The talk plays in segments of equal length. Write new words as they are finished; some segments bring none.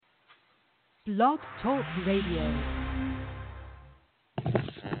Blog Talk Radio.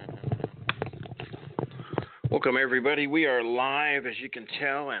 Welcome, everybody. We are live, as you can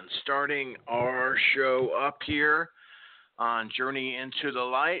tell, and starting our show up here on Journey into the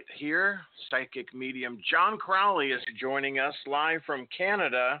Light here. Psychic medium John Crawley is joining us live from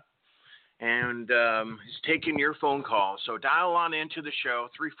Canada, and he's taking your phone call. So dial on into the show,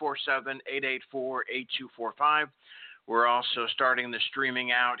 347-884-8245. We're also starting the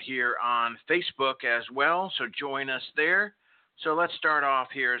streaming out here on Facebook as well, so join us there. So let's start off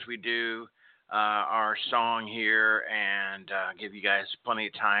here as we do our song here and give you guys plenty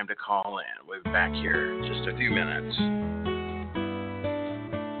of time to call in. We'll be back here in just a few minutes.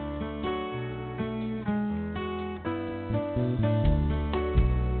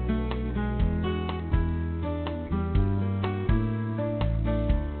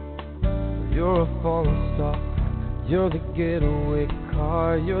 You're a falling star, you're the getaway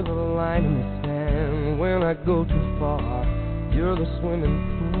car, you're the line in the sand when I go too far. You're the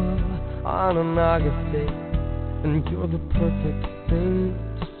swimming pool on an August day, and you're the perfect thing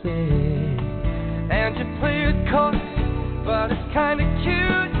to say. And you play it coy, but it's kinda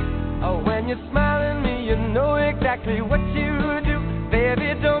cute. Oh, when you smile at me, you know exactly what you do.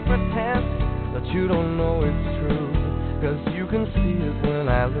 Baby, don't pretend that you don't know it's true, 'cause you can see it when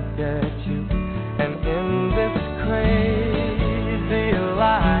I look at you. And in this crazy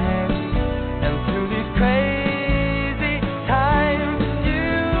life, and through these crazy times,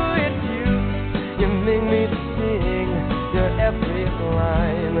 you make me sing your every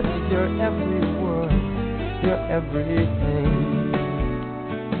line, your every word, your everything.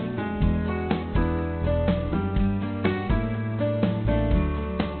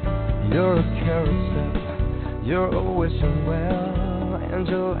 You're a carousel, you're always well, and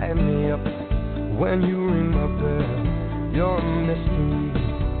you light me up when you ring my bell. You're a mystery,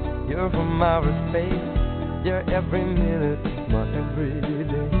 you're from outer space, you're every minute, my every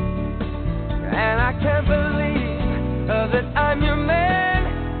day. And I can't believe that I'm your man,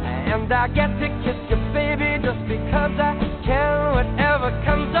 and I get to kiss you, baby, just because I can. Whatever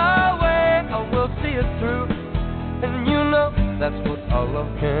comes our way, I will see it through, and you know that's what all love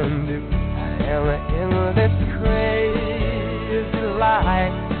can do. And in this crazy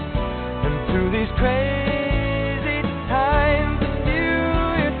life, and through these crazy times, you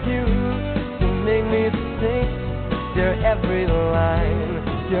make me sing your every line,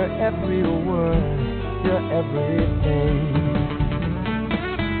 your every word, your everything.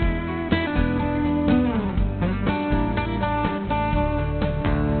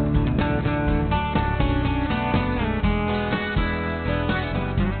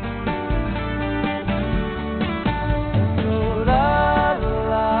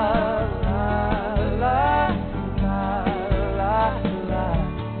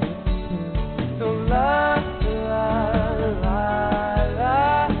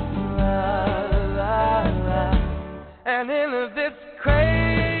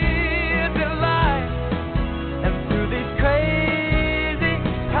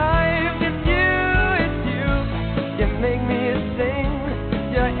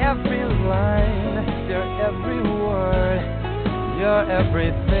 Your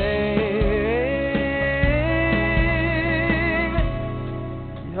everything,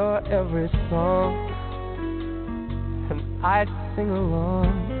 your every song, and I'd sing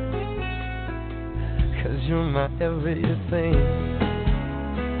along, 'cause you're my everything.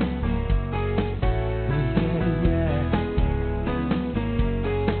 Yeah, yeah.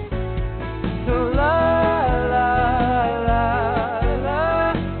 So la la la la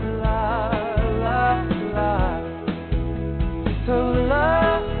la la la. So la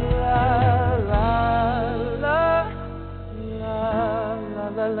la la la la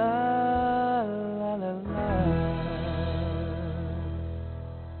la la la la la.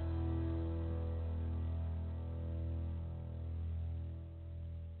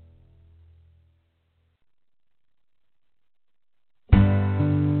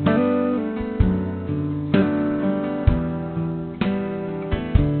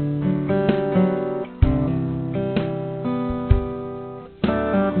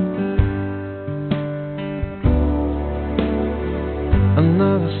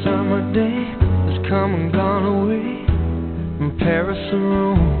 Another summer day has come and gone away from Paris or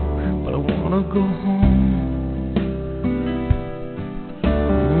Rome, but I wanna go home.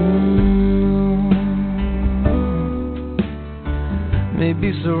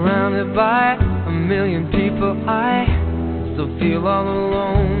 Maybe surrounded by a million people, I still feel all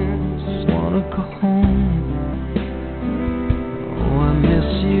alone. Just wanna go home. Oh, I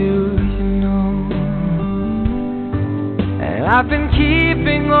miss you, you know. And I've been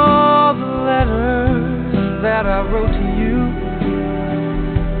keeping all the that I wrote to you,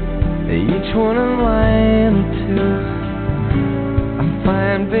 each one in line or two. I'm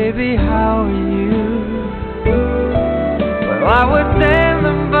fine, baby, how are you? Well, I would send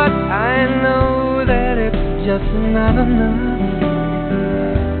them, but I know that it's just not enough.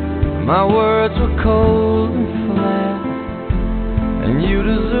 My words were cold and flat, and you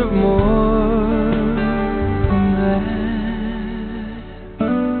deserve more than that.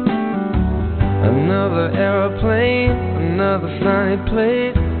 Another airplane, another sunny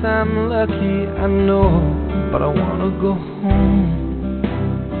place. I'm lucky, I know, but I wanna go home.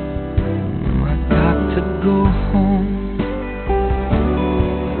 I got to go home.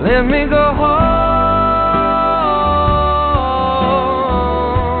 Let me go home.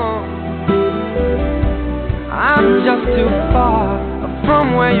 I'm just too far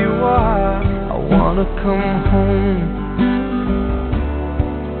from where you are. I wanna come home.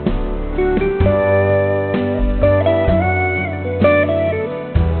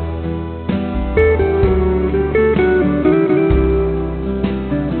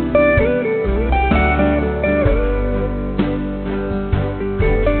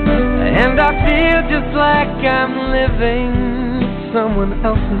 And I feel just like I'm living someone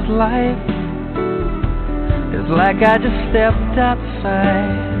else's life. It's like I just stepped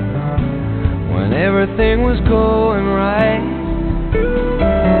outside when everything was going right.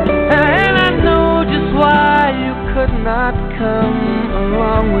 And I know just why you could not come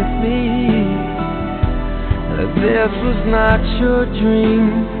along with me. That this was not your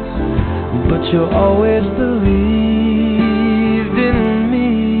dream, but you always believed in me.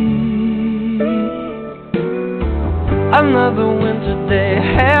 Another winter day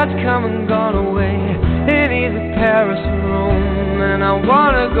has come and gone away in either Paris or Rome, and I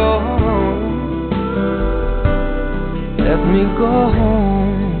wanna go home. Let me go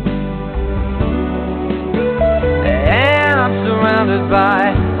home. And I'm surrounded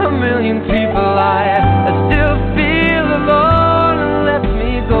by a million people. I still feel alone, and let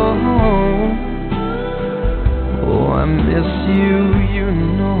me go home. Oh, I miss you, you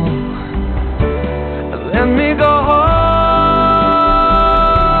know. Let me go home.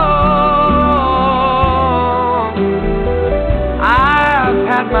 I've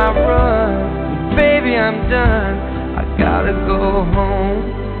had my run, baby, I'm done. I gotta go home.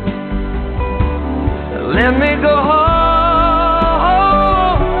 Let me go home.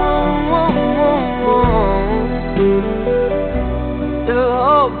 It'll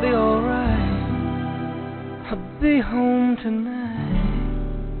all be alright. I'll be home tonight.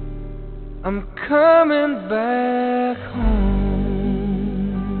 I'm coming back home.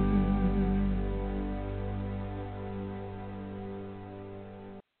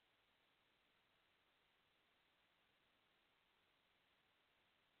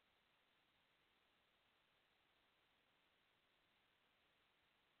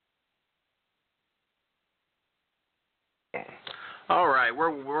 All right,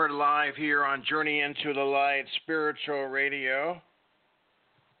 we're live here on Journey into the Light Spiritual Radio,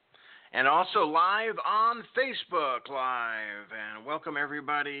 and also live on Facebook Live. And welcome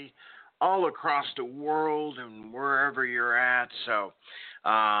everybody all across the world and wherever you're at. So,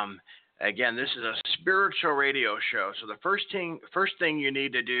 again, this is a spiritual radio show. So the first thing you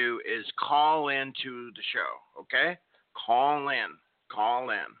need to do is call into the show. Okay, call in.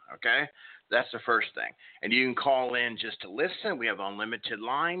 Okay. That's the first thing. And you can call in just to listen. We have unlimited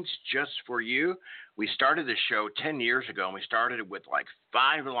lines just for you. We started the show 10 years ago, and we started with like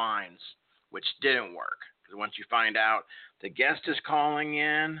 5 lines, which didn't work. Because once you find out the guest is calling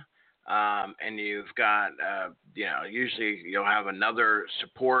in, and you've got, usually you'll have another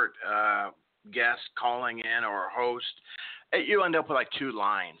support guest calling in or a host. You end up with like 2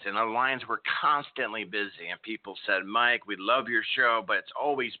 lines, and the lines were constantly busy. And people said, Mike, we love your show, but it's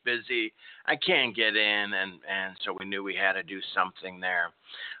always busy. I can't get in. And so we knew we had to do something there.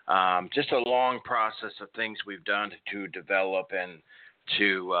 Just a long process of things we've done to develop and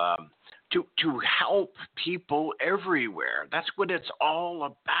to help people everywhere. That's what it's all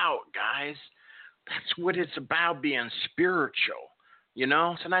about, guys. That's what it's about, being spiritual. You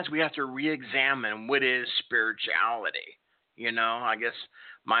know, sometimes we have to re-examine what is spirituality. You know, I guess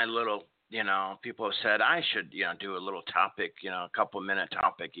my little, people have said I should, do a little topic, a couple-minute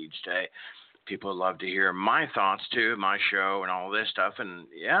topic each day. People love to hear my thoughts, too, my show and all this stuff. And,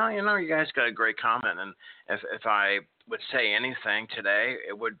 yeah, you guys got a great comment. And if I would say anything today,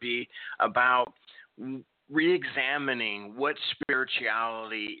 it would be about re-examining what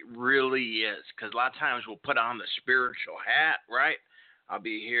spirituality really is. Because a lot of times we'll put on the spiritual hat, right? I'll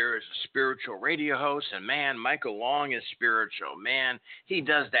be here as a spiritual radio host. And man, Michael Long is spiritual. Man, he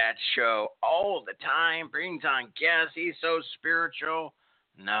does that show all the time, brings on guests. He's so spiritual.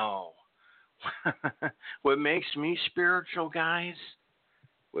 No. What makes me spiritual, guys,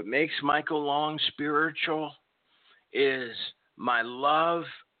 what makes Michael Long spiritual is my love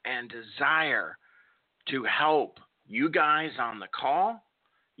and desire to help you guys on the call,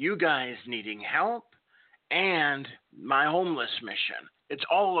 you guys needing help, and my homeless mission. It's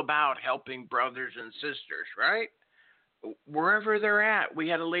all about helping brothers and sisters, right? Wherever they're at. We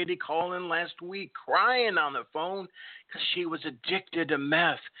had a lady call in last week crying on the phone because she was addicted to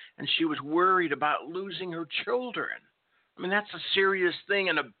meth and she was worried about losing her children. I mean, that's a serious thing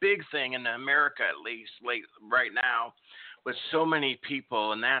and a big thing in America, at least right now, with so many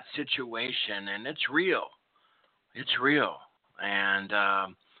people in that situation. And it's real. It's real. And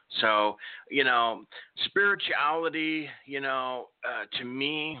so, spirituality, to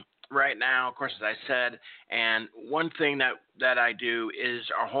me right now, of course, as I said, and one thing that I do is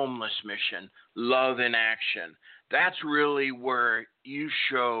our homeless mission, love in action. That's really where you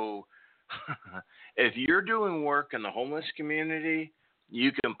show, if you're doing work in the homeless community,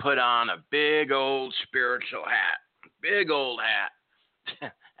 you can put on a big old spiritual hat, big old hat.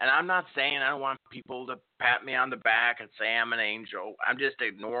 And I'm not saying I don't want people to pat me on the back and say I'm an angel. I'm just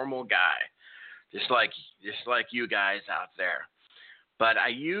a normal guy, just like you guys out there. But I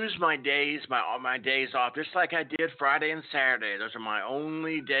use my days off, just like I did Friday and Saturday. Those are my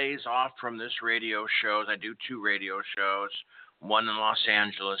only days off from this radio show. I do 2 radio shows, one in Los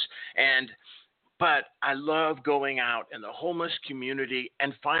Angeles. But I love going out in the homeless community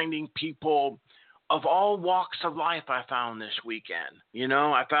and finding people of all walks of life. I found this weekend.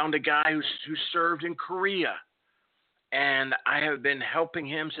 I found a guy who served in Korea. And I have been helping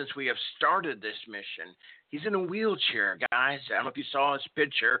him since we have started this mission. He's in a wheelchair, guys. I don't know if you saw his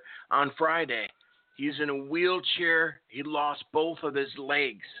picture on Friday. He's in a wheelchair. He lost both of his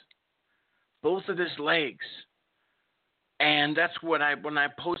legs. Both of his legs. And that's when I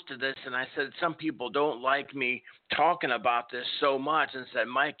posted this, and I said, some people don't like me talking about this so much, and said,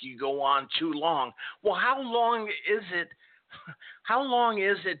 Mike, you go on too long. Well, how long is it? How long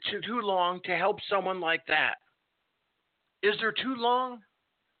is it too long to help someone like that? Is there too long?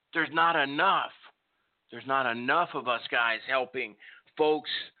 There's not enough. There's not enough of us guys helping folks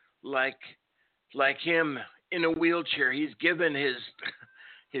like him in a wheelchair. He's given his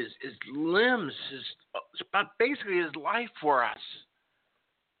limbs, basically his life for us.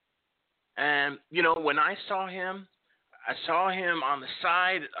 And when I saw him on the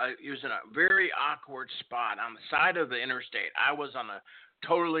side. He was in a very awkward spot on the side of the interstate. I was on a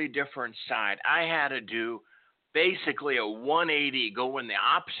totally different side. I had to do basically a 180, go in the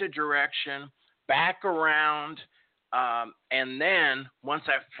opposite direction, back around, and then once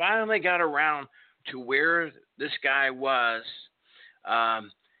I finally got around to where this guy was,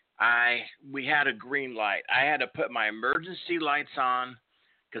 we had a green light. I had to put my emergency lights on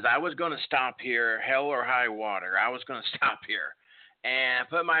because I was going to stop here, hell or high water. I was going to stop here and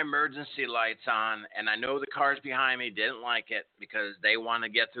put my emergency lights on, and I know the cars behind me didn't like it because they want to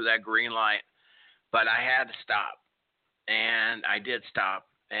get through that green light. But I had to stop, and I did stop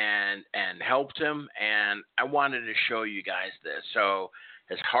and helped him, and I wanted to show you guys this. So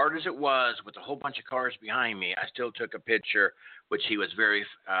as hard as it was with a whole bunch of cars behind me, I still took a picture, which he was very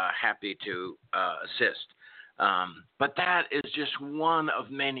happy to assist. But that is just one of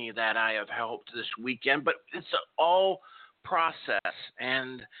many that I have helped this weekend, but it's all process.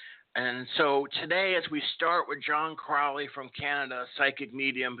 And so today, as we start with John Crawley from Canada, psychic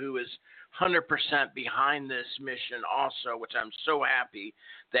medium, who is 100% behind this mission also, which I'm so happy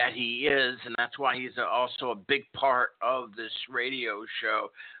that he is, and that's why he's also a big part of this radio show.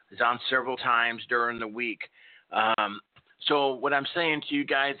 He's on several times during the week. So what I'm saying to you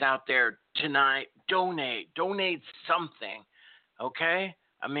guys out there tonight, donate something, okay?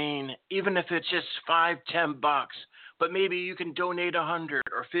 I mean, even if it's just $5-10, but maybe you can donate 100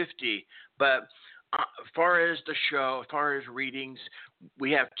 or 50. But as far as the show, as far as readings,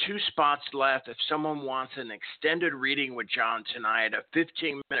 we have 2 spots left. If someone wants an extended reading with John tonight, a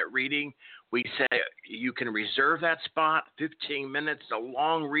 15-minute reading, we say you can reserve that spot, 15 minutes, a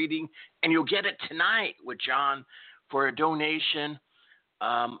long reading, and you'll get it tonight with John for a donation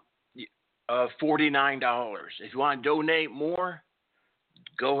of $49. If you want to donate more,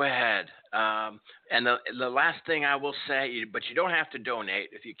 go ahead. And the last thing I will say, but you don't have to donate.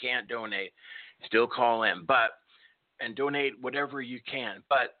 If you can't donate, still call in, and donate whatever you can.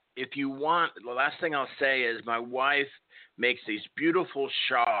 But if you want, the last thing I'll say is my wife makes these beautiful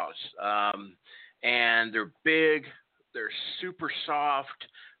shawls, and they're big, They're super soft.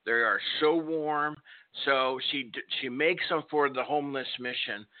 They are so warm. So she makes them for the homeless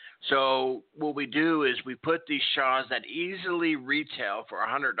mission. So what we do is we put these shawls that easily retail for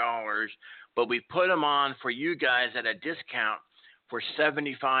 $100, but we put them on for you guys at a discount for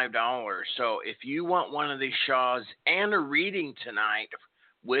 $75. So if you want one of these shawls and a reading tonight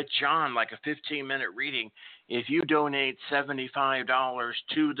with John, like a 15-minute reading, if you donate $75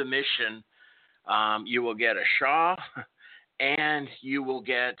 to the mission, you will get a shawl and you will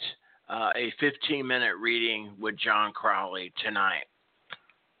get a 15-minute reading with John Crawley tonight.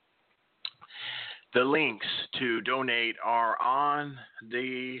 The links to donate are on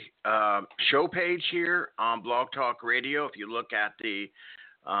the show page here on Blog Talk Radio. If you look at the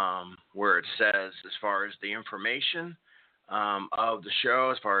where it says as far as the information of the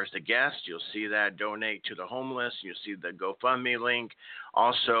show, as far as the guest, you'll see that donate to the homeless. You'll see the GoFundMe link.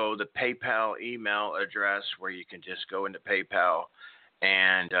 Also, the PayPal email address where you can just go into PayPal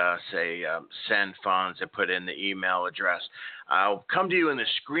and say send funds and put in the email address. I'll come to you in the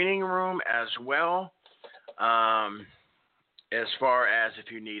screening room as well, as far as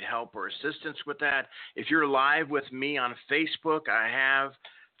if you need help or assistance with that. If you're live with me on Facebook, I have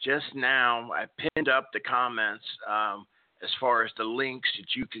just now, I pinned up the comments as far as the links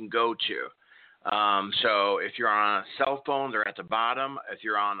that you can go to. So if you're on a cell phone, they're at the bottom. If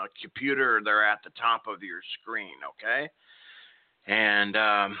you're on a computer, they're at the top of your screen, okay? And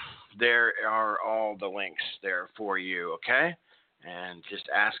there are all the links there for you, okay? And just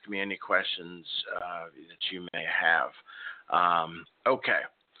ask me any questions that you may have. Okay.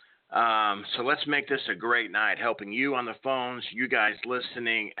 So let's make this a great night, helping you on the phones, you guys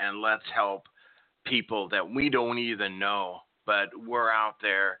listening, and let's help people that we don't even know, but we're out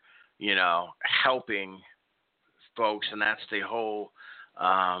there, you know, helping folks, and that's the whole,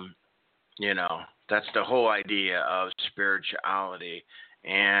 you know, that's the whole idea of spirituality.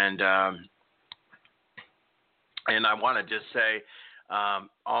 And I want to just say,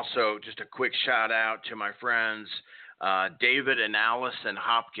 also just a quick shout out to my friends, David and Allison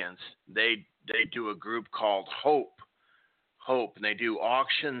Hopkins. They do a group called Hope, and they do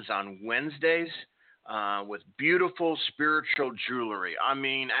auctions on Wednesdays with beautiful spiritual jewelry. I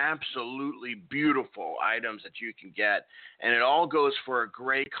mean, absolutely beautiful items that you can get, and it all goes for a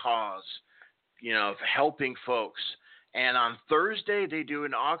great cause, you know, of helping folks. And on Thursday, they do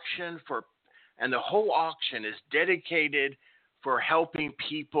an auction and the whole auction is dedicated for helping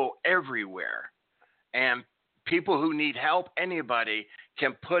people everywhere. And people who need help, anybody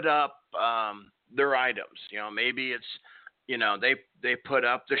can put up their items. You know, maybe it's, you know, they put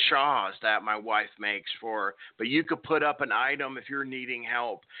up the shawls that my wife makes but you could put up an item if you're needing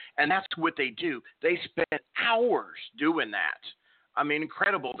help. And that's what they do. They spend hours doing that. I mean,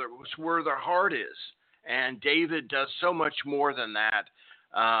 incredible. That's where their heart is. And David does so much more than that.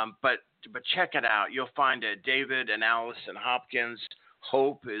 But check it out. You'll find it. David and Allison Hopkins.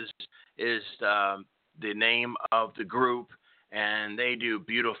 Hope is the name of the group, and they do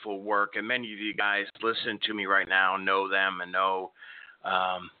beautiful work. And many of you guys listen to me right now know them and know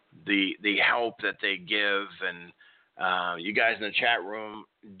the help that they give. And you guys in the chat room,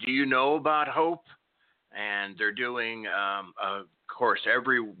 do you know about Hope? And they're doing, of course,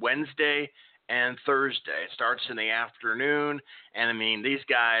 every Wednesday and Thursday. It starts in the afternoon, and I mean, these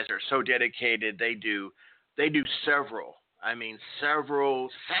guys are so dedicated. They do several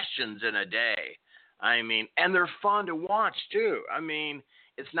sessions in a day. I mean, and they're fun to watch too. I mean,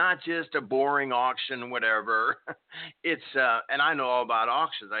 it's not just a boring auction, whatever. It's and I know all about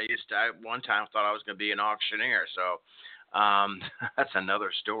auctions. I one time thought I was going to be an auctioneer. So that's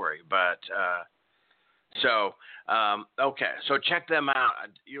another story. But okay, so check them out.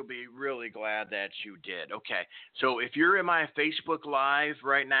 You'll be really glad that you did. Okay, so if you're in my Facebook Live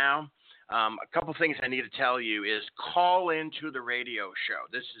right now, a couple things I need to tell you is call into the radio show.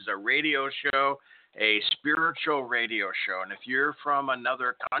 This is a radio show, a spiritual radio show. And if you're from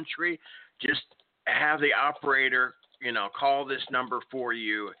another country, just have the operator, you know, call this number for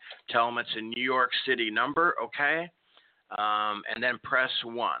you. Tell them it's a New York City number, okay? And then press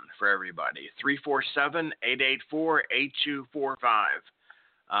 1 for everybody. 347-884-8245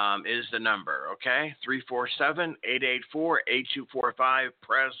 is the number, okay? 347-884-8245.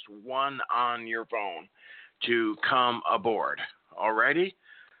 Press 1 on your phone to come aboard, alrighty?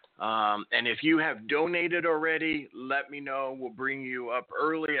 And if you have donated already, let me know. We'll bring you up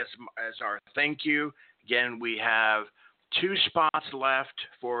early as our thank you. Again, we have 2 spots left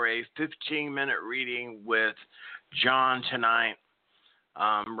for a 15-minute reading with John tonight,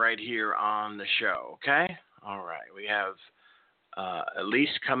 right here on the show, okay? All right, we have at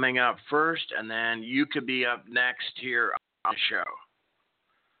least coming up first, and then you could be up next here on the show.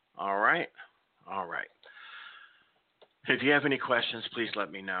 All right? All right. If you have any questions, please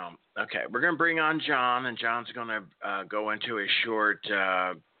let me know. Okay, we're going to bring on John, and John's going to go into a short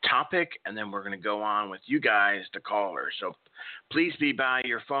topic, and then we're going to go on with you guys, the callers. So please be by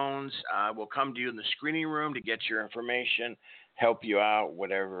your phones. We'll come to you in the screening room to get your information, help you out,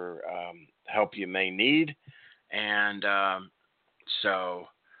 whatever help you may need. And so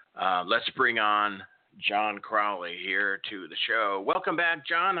let's bring on John Crawley here to the show. Welcome back,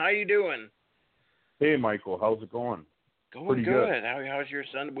 John. How you doing? Hey, Michael. How's it going? Going Pretty good. How's your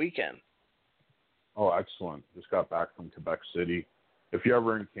Sunday weekend? Oh, excellent. Just got back from Quebec City. If you're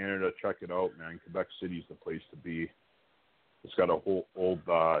ever in Canada, check it out, man. Quebec City's the place to be. It's got a whole old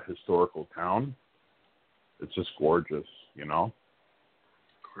historical town. It's just gorgeous, you know?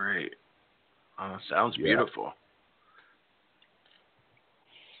 Great. Sounds beautiful.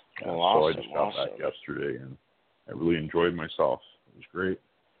 Yeah, awesome. So I just got back yesterday, and I really enjoyed myself. It was great.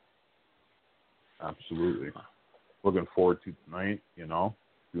 Absolutely. Looking forward to tonight, you know,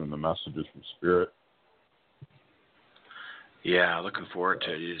 doing the messages from Spirit. Yeah, looking forward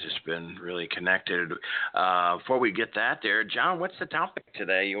to it. You've just been really connected. Before we get that there, John, what's the topic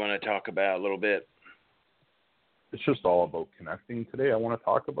today you want to talk about a little bit? It's just all about connecting today I want to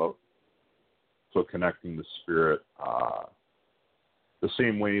talk about. So connecting to Spirit, the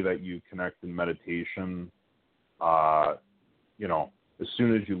same way that you connect in meditation, you know, as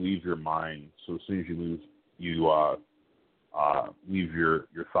soon as you leave your mind, so as soon as you leave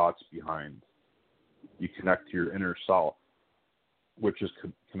your thoughts behind, you connect to your inner self, which is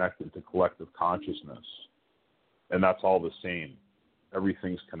connected to collective consciousness. And that's all the same.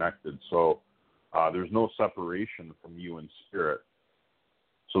 Everything's connected. So there's no separation from you and Spirit.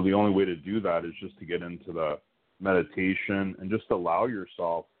 So the only way to do that is just to get into the meditation and just allow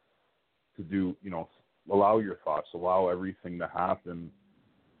yourself to do, you know, allow your thoughts, allow everything to happen.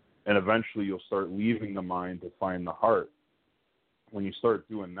 And eventually you'll start leaving the mind to find the heart. When you start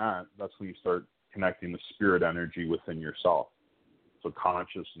doing that, that's when you start connecting the spirit energy within yourself. So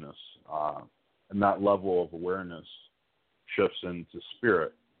consciousness, and that level of awareness shifts into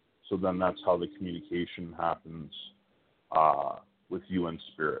spirit. So then that's how the communication happens with you and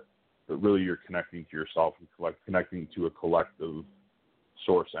spirit. But really you're connecting to yourself and connecting to a collective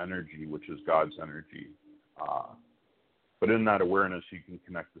source energy, which is God's energy. But in that awareness, you can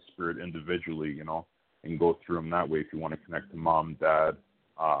connect the spirit individually, you know, and go through them that way if you want to connect to mom, dad,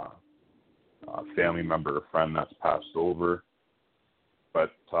 family member, or friend that's passed over.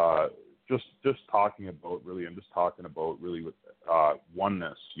 But just talking about really, I'm just talking about really with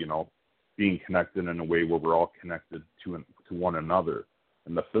oneness, you know, being connected in a way where we're all connected to one another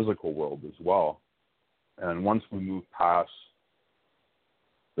in the physical world as well. And once we move past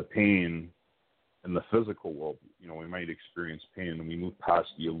the pain in the physical world, you know, we might experience pain, and we move past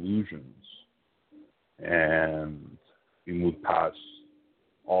the illusions, and we move past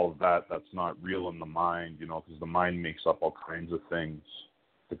all of that that's not real in the mind, you know, because the mind makes up all kinds of things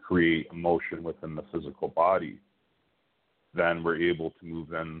to create emotion within the physical body. Then we're able to move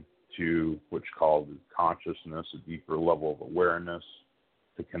into what's called consciousness, a deeper level of awareness,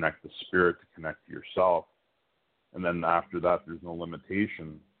 to connect the spirit, to connect to yourself. And then after that, there's no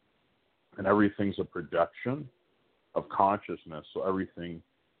limitation. And everything's a projection of consciousness. So everything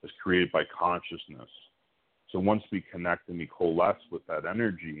is created by consciousness. So once we connect and we coalesce with that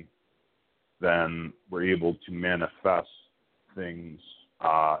energy, then we're able to manifest things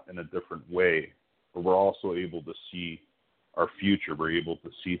in a different way. But we're also able to see our future. We're able to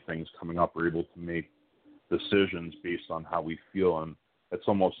see things coming up. We're able to make decisions based on how we feel. And it's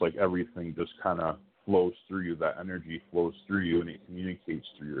almost like everything just kind of flows through you. That energy flows through you, and it communicates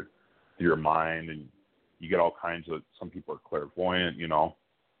through your mind. And you get all kinds of, some people are clairvoyant, you know.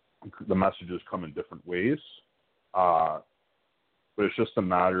 The messages come in different ways. But it's just a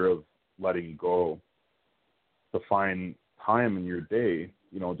matter of letting go to find time in your day,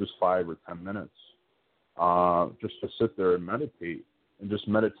 you know, just 5 or 10 minutes, just to sit there and meditate, and just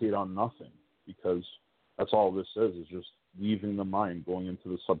meditate on nothing, because that's all this is just leaving the mind, going into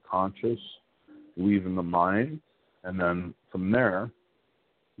the subconscious, leaving the mind, and then from there,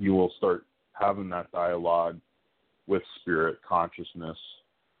 you will start having that dialogue with spirit, consciousness,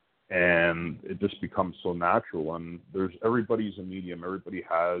 and it just becomes so natural. And everybody's a medium. Everybody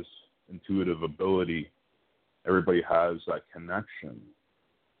has intuitive ability. Everybody has that connection.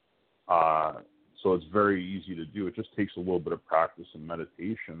 So it's very easy to do. It just takes a little bit of practice and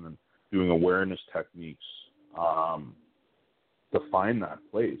meditation and doing awareness techniques to find that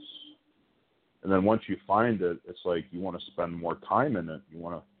place. And then once you find it, it's like you want to spend more time in it. You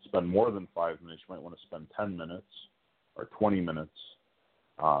want to spend more than 5 minutes. You might want to spend 10 minutes or 20 minutes.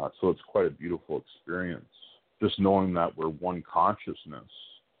 So it's quite a beautiful experience. Just knowing that we're one consciousness.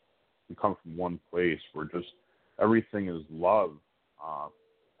 We come from one place. Everything is love.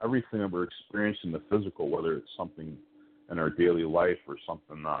 Everything that we're experiencing in the physical, whether it's something in our daily life or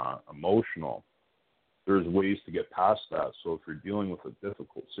something emotional, there's ways to get past that. So if you're dealing with a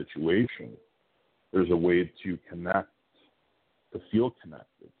difficult situation, there's a way to connect, to feel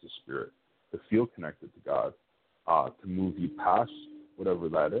connected to Spirit, to feel connected to God, to move you past whatever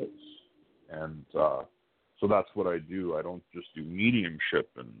that is. And so that's what I do. I don't just do mediumship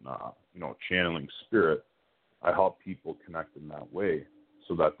and, channeling Spirit. I help people connect in that way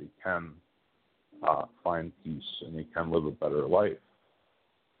so that they can find peace and they can live a better life.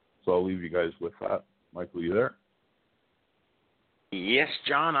 So I'll leave you guys with that. Michael, you there? Yes,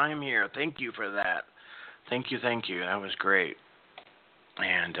 John, I'm here. Thank you for that. Thank you. That was great.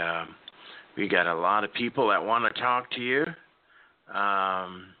 And we got a lot of people that want to talk to you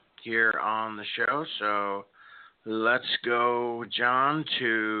here on the show. So let's go, John,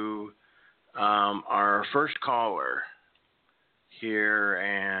 to our first caller here.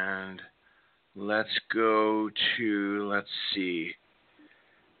 And let's go to, let's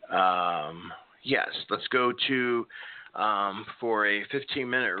go to for a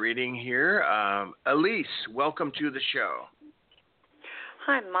 15-minute reading here. Elise, welcome to the show.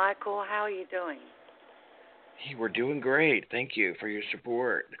 Hi, Michael. How are you doing? Hey, we're doing great. Thank you for your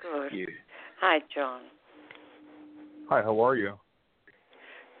support. Good. Hi, John. Hi, how are you?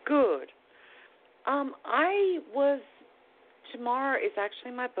 Good. Tomorrow is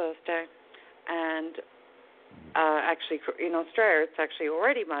actually my birthday, and actually in Australia it's actually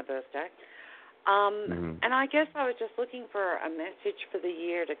already my birthday. And I guess I was just looking for a message for the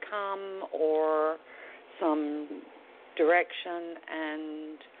year to come or some direction,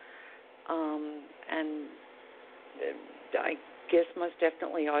 and I guess most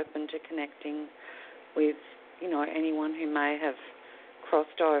definitely open to connecting with, anyone who may have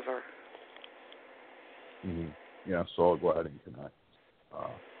crossed over. Yeah, so I'll go ahead and connect.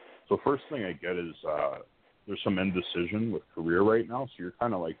 So first thing I get is there's some indecision with career right now, so you're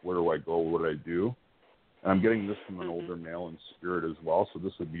kind of like, where do I go, what do I do? And I'm getting this from an older male in spirit as well, so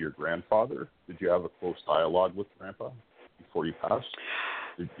this would be your grandfather. Did you have a close dialogue with Grandpa before you passed?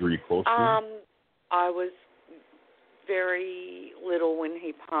 Were you close to him? I was very little when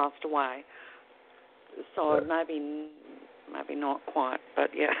he passed away, so maybe not quite, but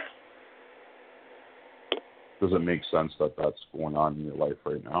yeah. Does it make sense that that's going on in your life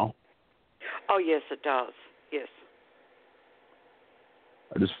right now? Oh, yes, it does. Yes.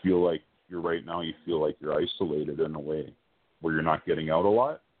 I just feel like you feel like you're isolated in a way where you're not getting out a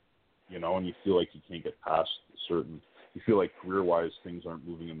lot, and you feel like you can't get past you feel like career-wise things aren't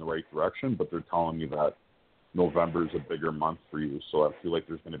moving in the right direction, but they're telling you that November is a bigger month for you. So I feel like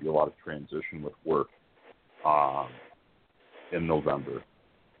there's going to be a lot of transition with work in November.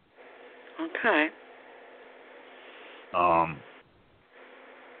 Okay.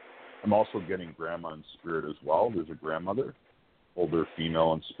 I'm also getting grandma in spirit as well. There's a grandmother, older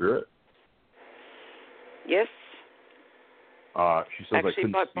female in spirit. Yes. She says actually, I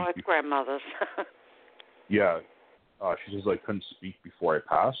couldn't speak. Both grandmothers. Yeah. She says I couldn't speak before I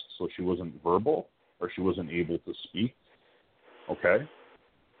passed, so she wasn't verbal or she wasn't able to speak. Okay.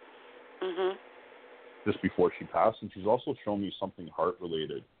 Just before she passed, and she's also shown me something heart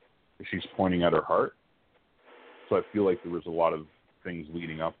related. She's pointing at her heart. So I feel like there was a lot of things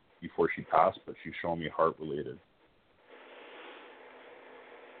leading up before she passed, but she's showing me heart related.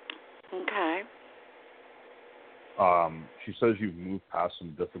 Okay. She says you've moved past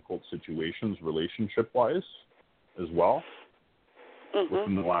some difficult situations relationship-wise as well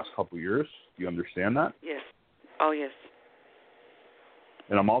within the last couple of years. Do you understand that? Yes. Oh, yes.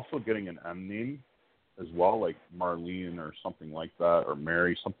 And I'm also getting an M name as well, like Marlene or something like that, or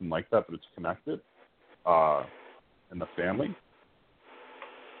Mary, something like that, but it's connected in the family.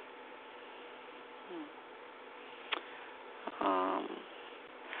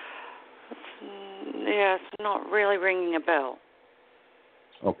 It's not really ringing a bell.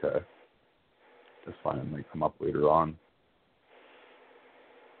 Okay. That's fine. It might come up later on.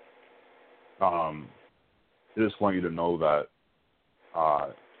 I just want you to know that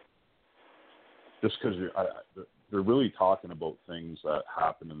just because they're really talking about things that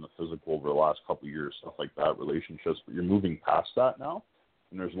happened in the physical over the last couple of years, stuff like that, relationships, but you're moving past that now,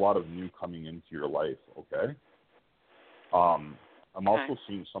 and there's a lot of new coming into your life, okay? I'm also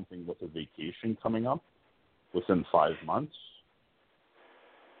seeing something with a vacation coming up within 5 months.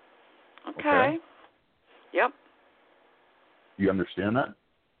 Okay. Yep. You understand that?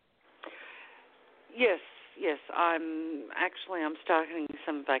 Yes. I'm starting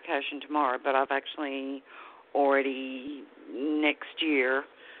some vacation tomorrow, but I've actually already next year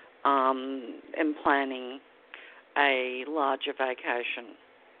am planning a larger vacation.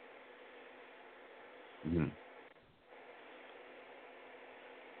 Mm-hmm.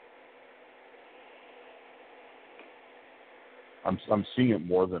 I'm seeing it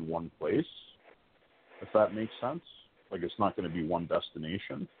more than one place, if that makes sense. Like, it's not going to be one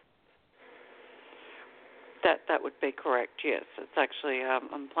destination. That would be correct. Yes, it's actually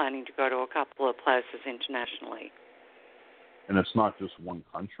I'm planning to go to a couple of places internationally. And it's not just one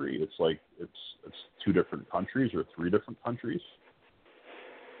country. It's like it's 2 different countries or 3 different countries.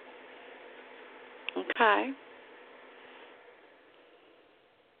 Okay.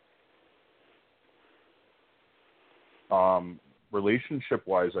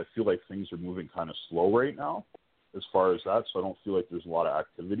 Relationship-wise, I feel like things are moving kind of slow right now as far as that, so I don't feel like there's a lot of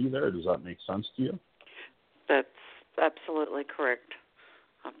activity there. Does that make sense to you? That's absolutely correct.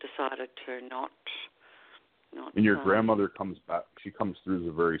 I've decided to not. And your grandmother comes back. She comes through as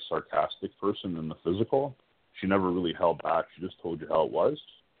a very sarcastic person in the physical. She never really held back. She just told you how it was.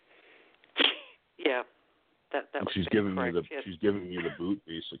 Yeah, that and would she's be giving correct, me the yes. she's giving me the boot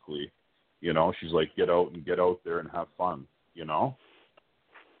basically. You know, she's like, get out there and have fun. You know.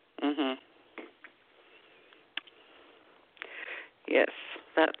 Mhm. Yes,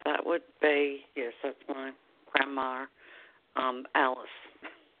 that would be, yes, that's my grandma, Alice.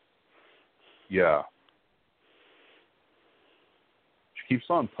 Yeah. She keeps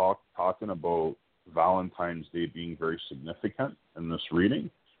on talking about Valentine's Day being very significant in this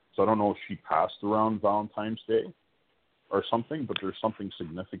reading. So I don't know if she passed around Valentine's Day or something, but there's something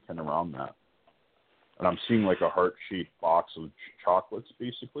significant around that. And I'm seeing like a heart-shaped box of chocolates,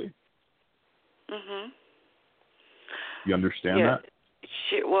 basically. Mhm. You understand that?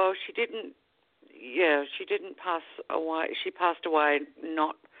 She didn't. Yeah, she didn't pass away. She passed away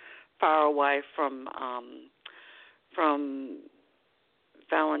not far away from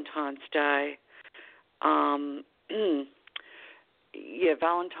Valentine's Day. Yeah,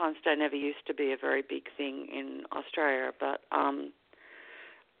 Valentine's Day never used to be a very big thing in Australia, but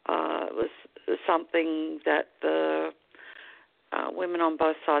it was something that the women on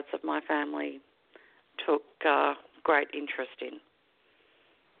both sides of my family took great interest in.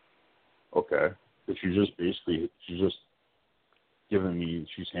 Okay. But she's just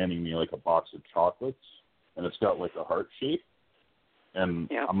she's handing me like a box of chocolates, and it's got like a heart shape, and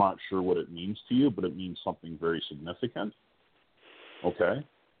Yep. I'm not sure what it means to you, but it means something very significant. Okay.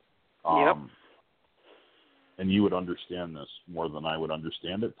 Yep. And you would understand this more than I would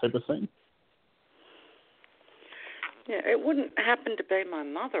understand it, type of thing. Yeah, it wouldn't happen to be my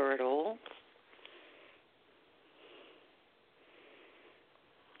mother at all.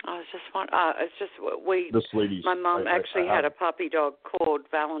 It's just This lady's. My mum actually I had a puppy dog called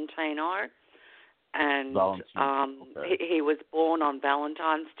Valentino, and Okay. he was born on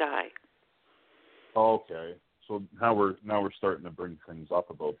Valentine's Day. Okay. So now we're starting to bring things up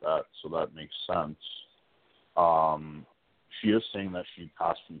about that, so that makes sense. She is saying that she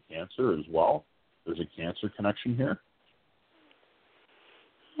passed from cancer as well. There's a cancer connection here.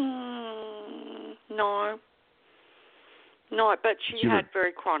 No, but she had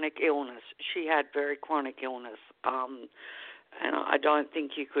very chronic illness. And I don't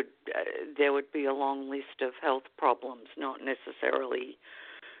think you could. There would be a long list of health problems, not necessarily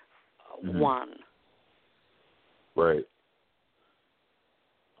one. Right.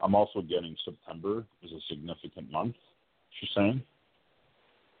 I'm also getting September is a significant month, she's saying.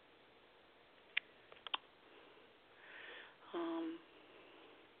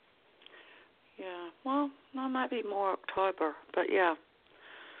 Yeah, well, no, maybe more October, but yeah.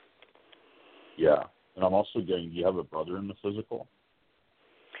 Yeah, and I'm also getting, do you have a brother in the physical?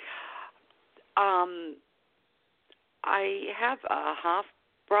 I have a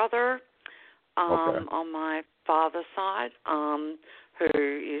half-brother on my father's side who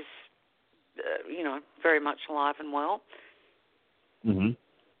is, very much alive and well. Mm-hmm.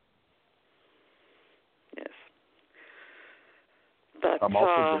 Yes. But I'm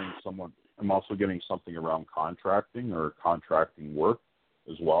also getting something around contracting or contracting work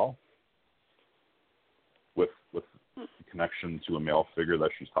as well, with connection to a male figure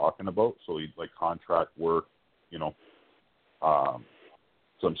that she's talking about. So like contract work,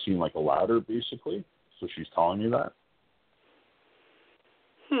 so I'm seeing like a ladder basically. So she's telling me that.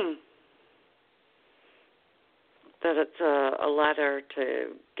 That it's a ladder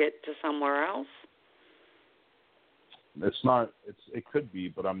to get to somewhere else? It's not. It could be,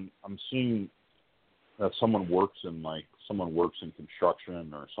 but I'm seeing that someone works in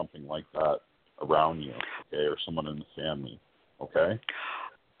construction or something like that around you, okay, or someone in the family, okay.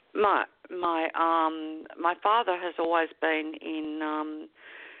 My father has always been in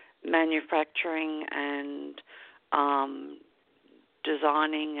manufacturing and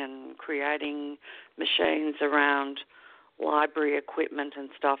designing and creating machines around library equipment and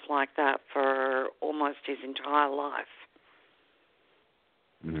stuff like that for almost his entire life.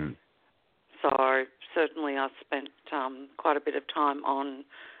 Mm-hmm. So certainly I spent quite a bit of time on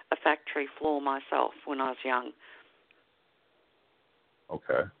a factory floor myself when I was young.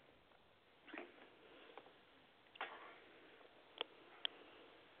 Okay.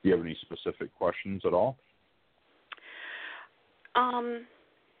 Do you have any specific questions at all?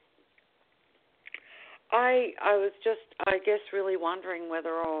 I was just, I guess, really wondering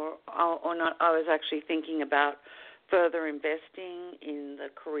whether or not I was actually thinking about further investing in the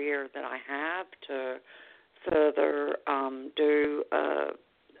career that I have to further do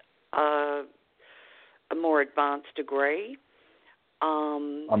a more advanced degree.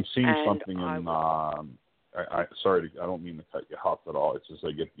 I'm seeing something in. Sorry, I don't mean to cut you off at all. It's just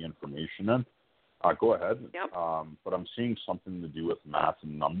I get the information in. Go ahead. Yep. But I'm seeing something to do with math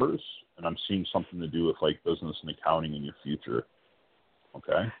and numbers, and I'm seeing something to do with like business and accounting in your future.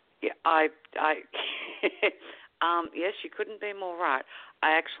 Okay. Yeah, yes, you couldn't be more right.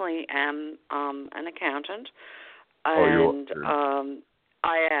 I actually am an accountant, and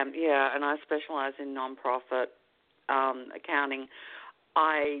I am, yeah, and I specialize in nonprofit accounting.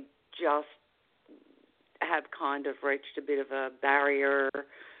 I just have kind of reached a bit of a barrier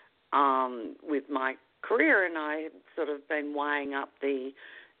with my career, and I have sort of been weighing up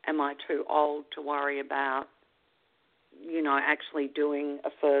am I too old to worry about, actually doing a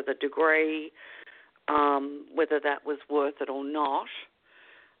further degree, whether that was worth it or not.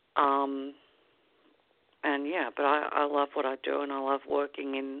 And yeah, but I love what I do, and I love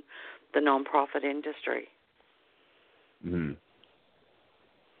working in the nonprofit industry. Mm-hmm.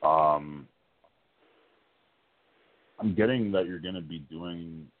 I'm getting that you're going to be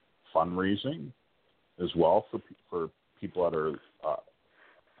doing fundraising as well for people that are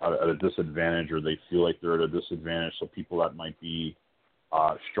at a disadvantage, or they feel like they're at a disadvantage. So people that might be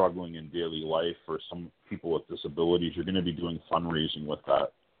struggling in daily life, or some people with disabilities, you're going to be doing fundraising with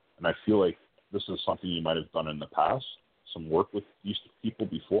that. And I feel like this is something you might have done in the past, some work with these people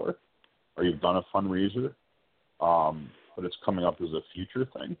before, or you've done a fundraiser, but it's coming up as a future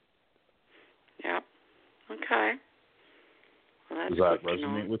thing. Yeah. Okay. Well, does that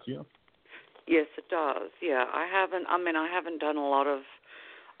resonate with you? Yes, it does. Yeah, I haven't done a lot of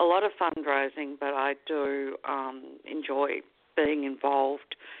fundraising, but I do enjoy being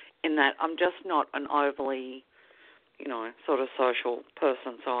involved in that. I'm just not an overly, sort of social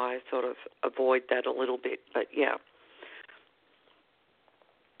person, so I sort of avoid that a little bit. But yeah.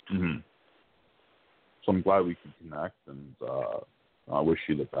 Mm-hmm. So I'm glad we could connect, and I wish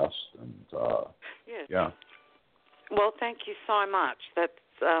you the best. And yes. Yeah. Well, thank you so much. That's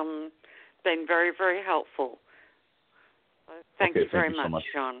been very, very helpful. Thank you very much,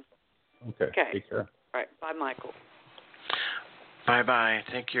 John. Okay. Take care. All right. Bye, Michael. Bye-bye.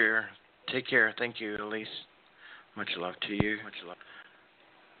 Take care. Thank you, Elise. Much love to you. Much love.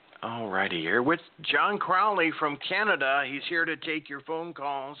 All righty. Here with John Crawley from Canada. He's here to take your phone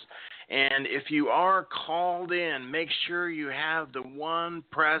calls. And if you are called in, make sure you have the one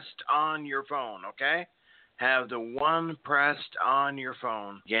pressed on your phone, okay? Have the one pressed on your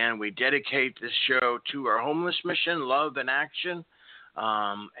phone. Again, we dedicate this show to our homeless mission, love and action.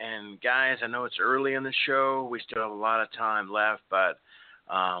 And guys, I know it's early in the show. We still have a lot of time left, but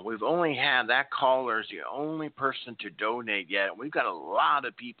we've only had that caller is the only person to donate yet. We've got a lot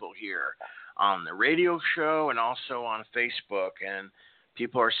of people here on the radio show and also on Facebook, and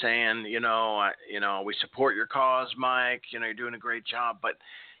people are saying, we support your cause, Mike. You're doing a great job, but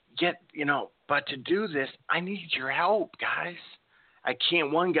to do this, I need your help, guys.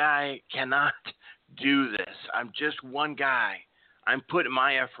 One guy cannot do this. I'm just one guy. I'm putting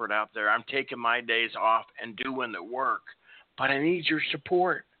my effort out there. I'm taking my days off and doing the work, but I need your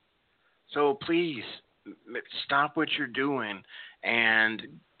support. So please stop what you're doing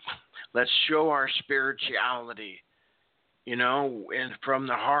and let's show our spirituality, and from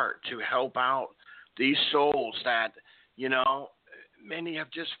the heart to help out these souls that, many have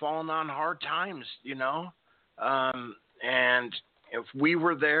just fallen on hard times, and if we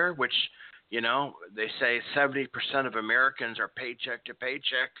were there, which, they say 70% of Americans are paycheck to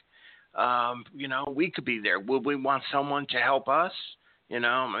paycheck, we could be there. Would we want someone to help us?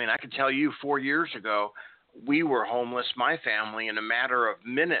 I can tell you 4 years ago, we were homeless, my family, in a matter of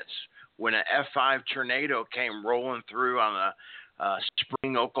minutes when an F5 tornado came rolling through on a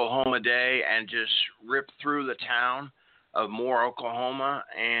spring Oklahoma day and just ripped through the town of Moore, Oklahoma,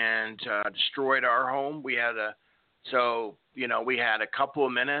 and destroyed our home. We had a couple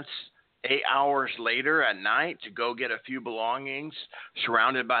of minutes, 8 hours later at night, to go get a few belongings,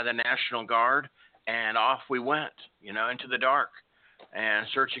 surrounded by the National Guard, and off we went, into the dark and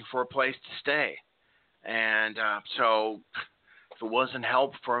searching for a place to stay. And so if it wasn't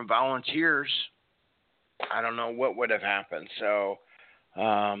help from volunteers, I don't know what would have happened. So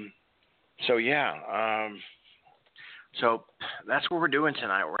that's what we're doing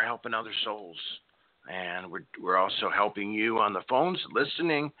tonight. We're helping other souls, and we're also helping you on the phones,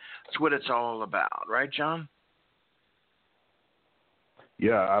 listening. That's what it's all about, right, John?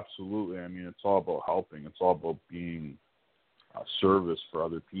 Yeah, absolutely. I mean, it's all about helping. It's all about being a service for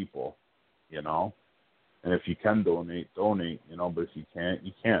other people, And if you can donate, but if you can't,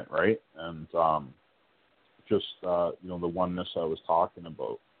 you can't, right? And the oneness I was talking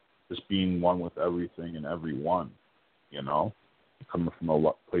about, just being one with everything and everyone, coming from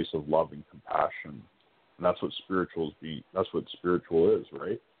a place of love and compassion. And that's what spiritual is,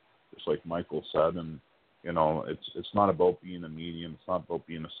 right? Just like Michael said, and it's not about being a medium, it's not about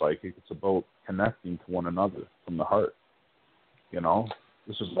being a psychic, it's about connecting to one another from the heart.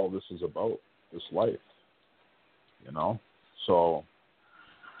 This is all this is about, this life. So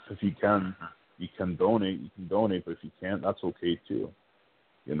if you can donate, but if you can't, that's okay too.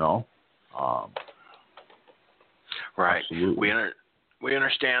 Right. Absolutely. We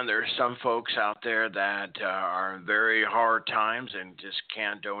understand there's some folks out there that are in very hard times and just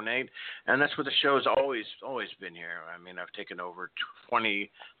can't donate, and that's what the show's always been here. I mean, I've taken over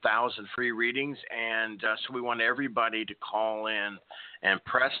 20,000 free readings, and so we want everybody to call in and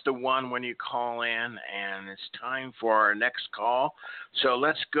press the 1 when you call in, and it's time for our next call. So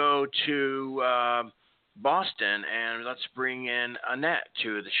let's go to Boston, and let's bring in Annette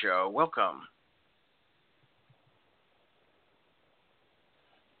to the show. Welcome.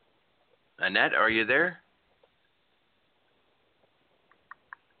 Annette, are you there?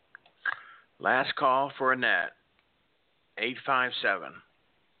 Last call for Annette, 857.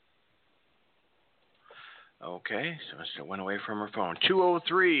 Okay, so it went away from her phone.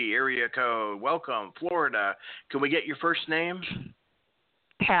 203 area code. Welcome, Florida. Can we get your first name?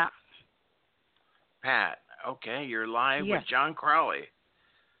 Pat. Pat. Okay, you're live Yes. with John Crawley.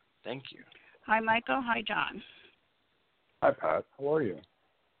 Thank you. Hi, Michael. Hi, John. Hi, Pat. How are you?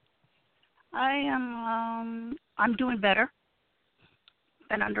 I am. I'm doing better.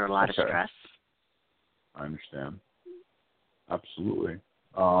 Been under a lot of stress. I understand. Absolutely.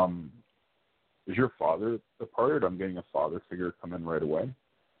 Is your father departed? I'm getting a father figure come in right away.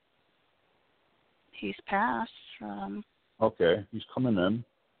 He's passed. Okay, he's coming in.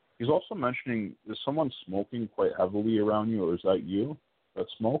 He's also mentioning, is someone smoking quite heavily around you, or is that you that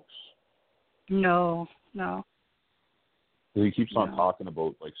smokes? No. He keeps on talking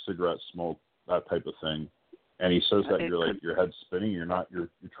about like cigarette smoke, that type of thing, and he says that your head's spinning. You're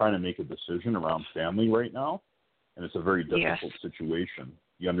trying to make a decision around family right now, and it's a very difficult situation.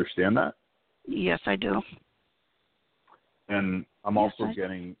 You understand that? Yes, I do. And I'm also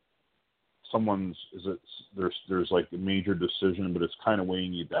getting there's like a major decision, but it's kind of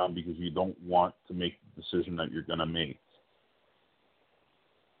weighing you down because you don't want to make the decision that you're going to make.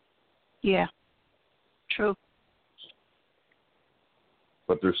 Yeah. True.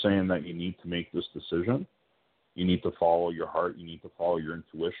 But they're saying that you need to make this decision. You need to follow your heart. You need to follow your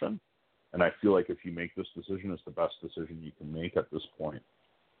intuition. And I feel like if you make this decision, it's the best decision you can make at this point.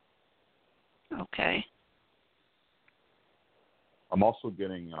 Okay. I'm also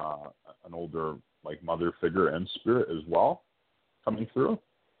getting an older like mother figure and spirit as well coming through.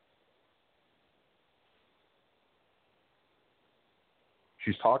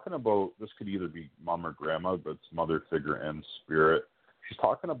 She's talking about, this could either be mom or grandma, but it's mother figure and spirit. She's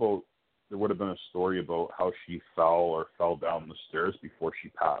talking about, there would have been a story about how she fell down the stairs before she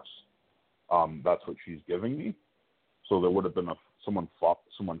passed. That's what she's giving me. So there would have been someone fell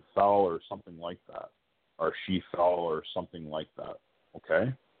or something like that, or she fell or something like that.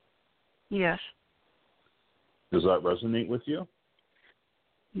 Okay? Yes. Does that resonate with you?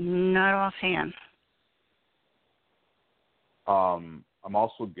 Not offhand. I'm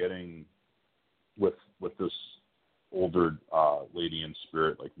also getting with this older lady in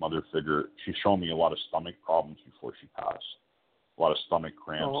spirit, like mother figure. She's shown me a lot of stomach problems before she passed. A lot of stomach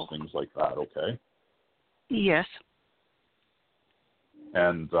cramps, things like that. Okay. Yes.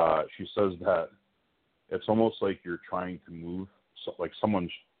 And she says that it's almost like you're trying to move. So, like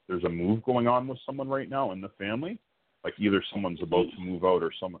there's a move going on with someone right now in the family. Like either someone's about to move out or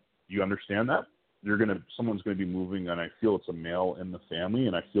someone. You understand that? Someone's gonna be moving, and I feel it's a male in the family,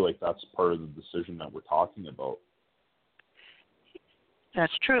 and I feel like that's part of the decision that we're talking about.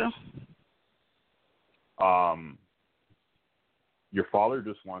 That's true. Your father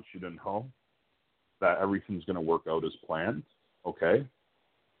just wants you to know that everything's going to work out as planned, okay?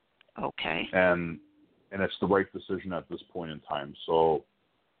 Okay. And it's the right decision at this point in time. So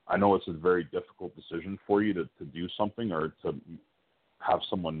I know it's a very difficult decision for you to do something or to have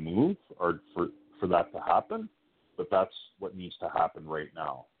someone move or for that to happen, but that's what needs to happen right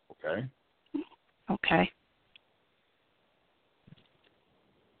now, okay? Okay.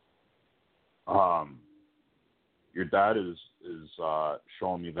 Your dad is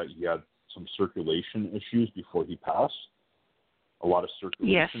showing me that he had some circulation issues before he passed, a lot of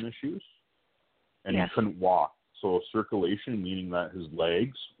circulation issues, and he couldn't walk. So circulation meaning that his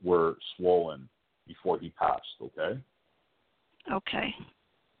legs were swollen before he passed, okay? Okay.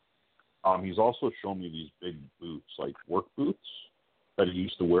 He's also shown me these big boots, like work boots that he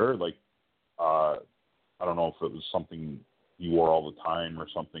used to wear. Like, I don't know if it was something he wore all the time or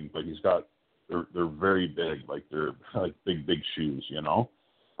something, but they're very big, like they're like big shoes, you know?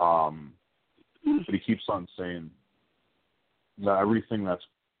 But he keeps on saying that everything that's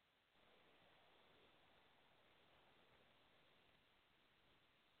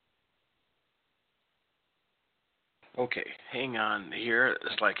Okay, hang on here.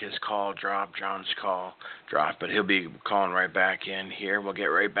 It's like his call dropped, John's call dropped, but he'll be calling right back in here. We'll get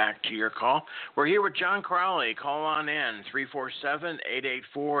right back to your call. We're here with John Crawley. Call on in,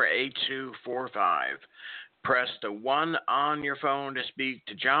 347-884-8245. Press the 1 on your phone to speak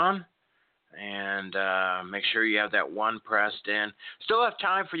to John, and make sure you have that 1 pressed in. Still have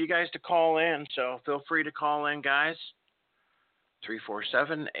time for you guys to call in, so feel free to call in, guys.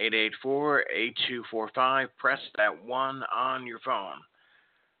 347-884-8245. Press that 1 on your phone.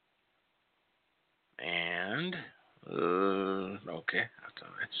 And, okay, I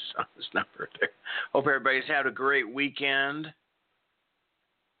thought I saw this number there. Hope everybody's had a great weekend.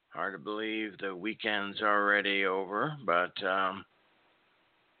 Hard to believe the weekend's already over, but I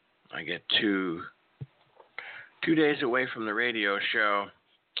get two days away from the radio show.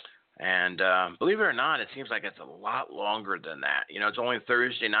 And believe it or not, it seems like it's a lot longer than that. You know, it's only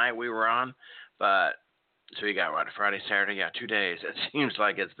Thursday night we were on, but so we got, Friday, Saturday, 2 days. It seems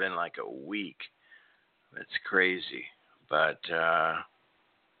like it's been like a week. It's crazy. But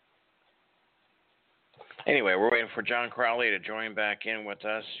anyway, we're waiting for John Crawley to join back in with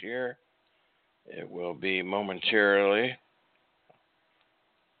us here. It will be momentarily.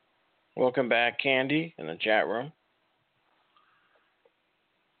 Welcome back, Candy, in the chat room.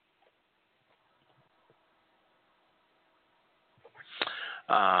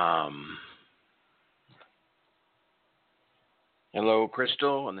 Hello,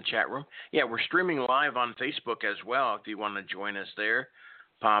 Crystal, in the chat room. Yeah, we're streaming live on Facebook as well. If you want to join us there,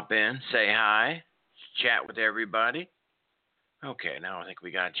 pop in, say hi, chat with everybody. Okay, now I think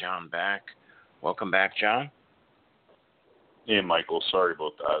we got John back. Welcome back, John. Hey, Michael, sorry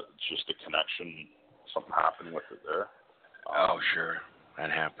about that. It's just a connection. Something happened with it there. Oh, sure.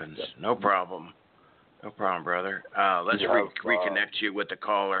 That happens. Yeah. No problem. No problem, brother. Let's reconnect you with the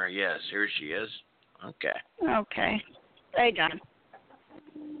caller. Yes, here she is. Okay. Okay. Hey, John.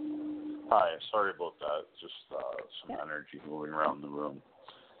 Hi. Sorry about that. Just some energy moving around the room.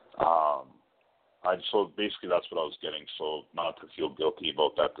 So basically that's what I was getting. So not to feel guilty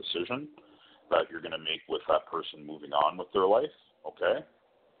about that decision that you're going to make with that person moving on with their life. Okay?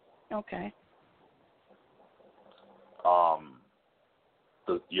 Okay.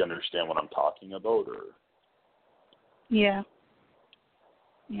 Do you understand what I'm talking about, or? Yeah.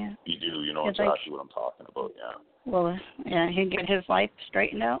 Yeah. You do. You know exactly what I'm talking about. Yeah. Well, yeah, he'd get his life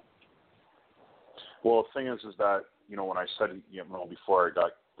straightened out. Well, the thing is that when I said before I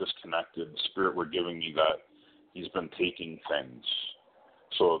got disconnected, the spirit were giving me that he's been taking things.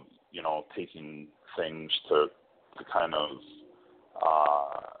 So taking things to kind of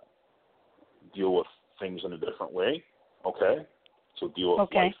deal with things in a different way. Okay. So deal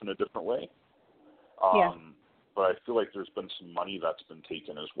with life in a different way. But I feel like there's been some money that's been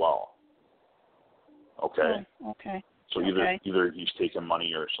taken as well. Okay. Oh, okay. So either he's taken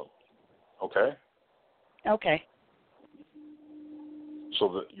money or something. Okay. Okay. So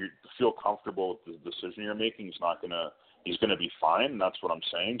that you feel comfortable with the decision you're making, he's gonna be fine. That's what I'm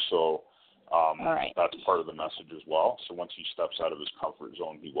saying. So all right. That's part of the message as well. So once he steps out of his comfort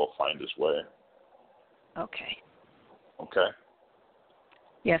zone, he will find his way. Okay. Okay.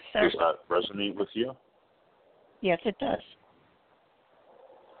 Yes, sir. Does that resonate with you? Yes, it does.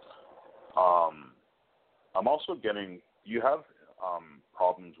 I'm also getting, you have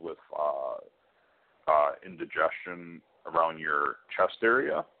problems with indigestion around your chest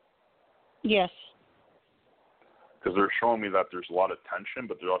area? Yes. Because they're showing me that there's a lot of tension,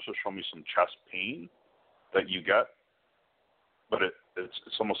 but they're also showing me some chest pain that you get. But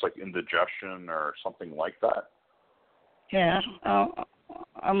it's almost like indigestion or something like that. Yeah.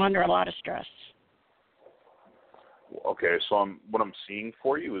 I'm under a lot of stress. Okay, so what I'm seeing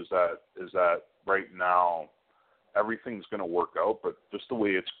for you is that right now everything's going to work out, but just the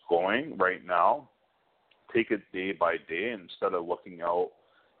way it's going right now, take it day by day instead of looking out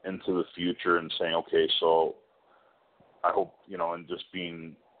into the future and saying, okay, so I hope, and just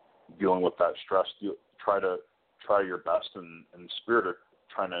dealing with that stress, try your best in spirit or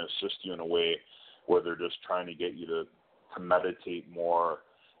trying to assist you in a way where they're just trying to get you to meditate more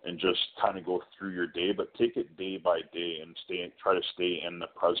and just kind of go through your day, but take it day by day and try to stay in the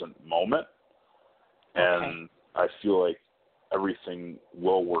present moment. Okay. And I feel like everything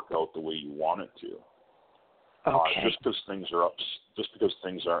will work out the way you want it to. Okay. Just because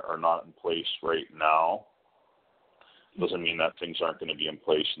things are not in place right now doesn't mean that things aren't going to be in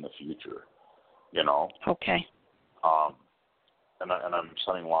place in the future. Okay. And I'm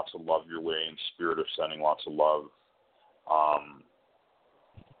sending lots of love your way, in spirit of sending lots of love.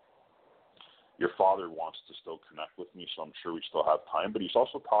 Your father wants to still connect with me, so I'm sure we still have time. But he's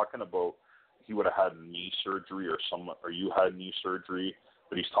also talking about he would have had knee surgery or you had knee surgery,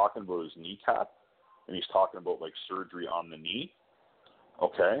 but he's talking about his kneecap, and he's talking about like surgery on the knee.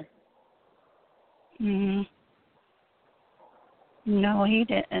 Okay. No, he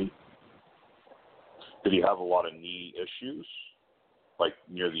didn't. Did he have a lot of knee issues, like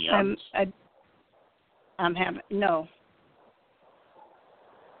near the end? I'm having no.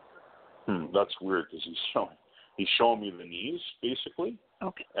 That's weird because he's showing me the knees basically.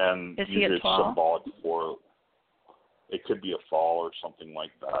 Okay. And is he usually a it's tall? symbolic for it could be a fall or something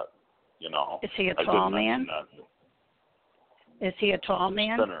like that. Is he a tall man? Is he a tall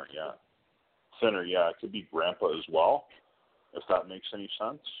man? Thinner, yeah. It could be grandpa as well, if that makes any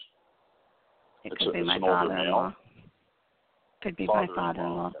sense. It could be my father-in-law. Could be my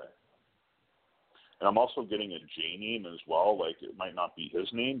father-in-law. Okay. And I'm also getting a J name as well. Like it might not be his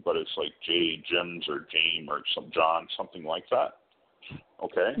name, but it's like J, Jims, or James, or some John, something like that.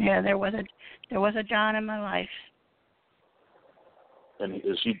 Okay. Yeah, there was a John in my life. And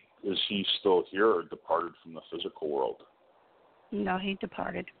is he still here or departed from the physical world? No, he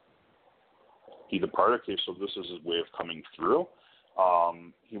departed. He departed. Okay, so this is his way of coming through.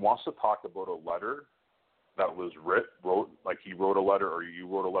 He wants to talk about a letter that was wrote, like he wrote a letter, or you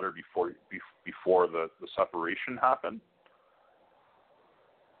wrote a letter before the separation happened.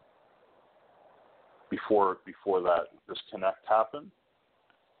 Before that disconnect happened.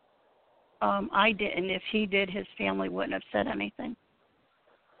 I didn't. If he did, his family wouldn't have said anything.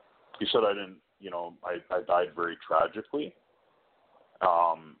 He said, I didn't, I died very tragically.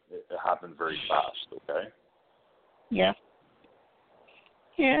 It happened very fast, okay? Yeah.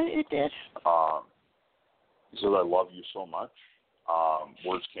 Yeah, it did. He said, I love you so much.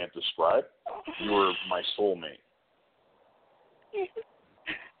 Words can't describe. You were my soulmate.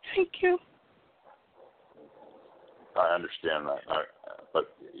 Thank you. I understand that.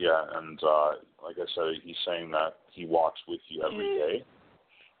 But, yeah, and like I said, he's saying that he walks with you every day.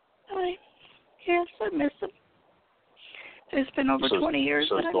 Yes, I miss him. It's been over 20 years,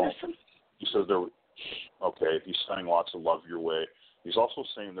 but I miss him. He says he's sending lots of love your way. He's also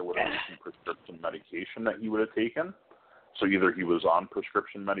saying there would have been some prescription medication that he would have taken. So either he was on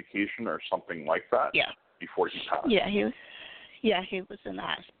prescription medication or something like that before he passed. Yeah, he was in the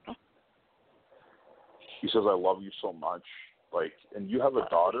hospital. He says, I love you so much. And you have a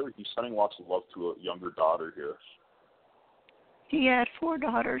daughter. He's sending lots of love to a younger daughter here. He had 4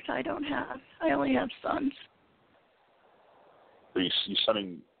 daughters. I don't have. I only have sons. But he's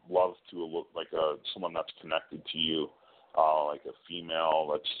sending love to someone that's connected to you, like a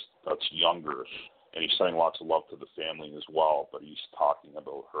female that's younger, and he's sending lots of love to the family as well. But he's talking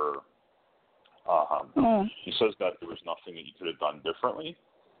about her. He says that there was nothing that you could have done differently.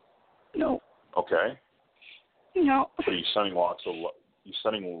 No. Okay. No. But he's sending lots of he's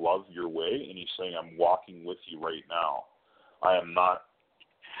sending love your way, and he's saying, I'm walking with you right now. I am not,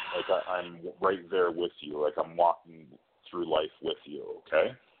 I'm right there with you. Like I'm walking through life with you,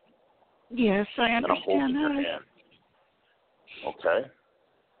 okay? Yes, I understand and I'm holding that. your hand. Okay?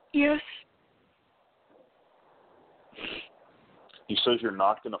 Yes. He says you're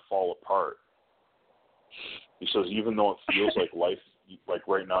not going to fall apart. He says even though it feels like life, like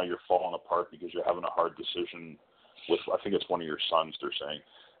right now you're falling apart because you're having a hard decision with, I think it's one of your sons, they're saying.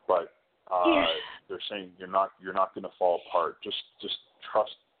 But They're saying you're not going to fall apart. Just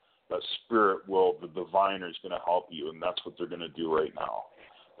trust that Spirit will, the divine is going to help you, and that's what they're going to do right now.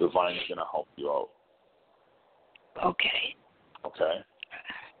 The divine is going to help you out. Okay. Okay?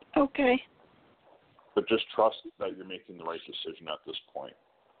 Okay. But just trust that you're making the right decision at this point.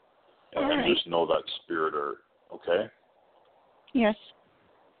 All And right. just know that Spirit are, okay? Yes.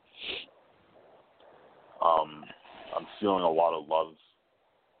 I'm feeling a lot of love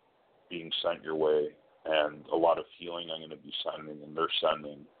being sent your way, and a lot of healing I'm going to be sending, and they're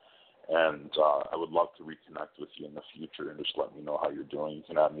sending. And I would love to reconnect with you in the future and just let me know how you're doing. You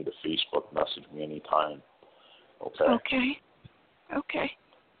can add me to Facebook, message me anytime. Okay? Okay. Okay.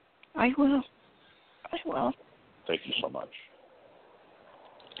 I will. Thank you so much.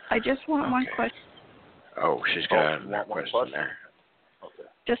 I just want one question. Oh, she's got one question there. Okay.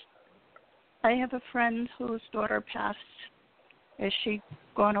 I have a friend whose daughter passed. Is she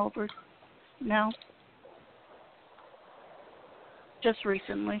gone over now? Just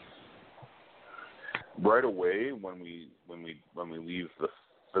recently. Right away, when we leave the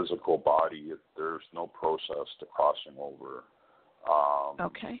physical body, there's no process to crossing over.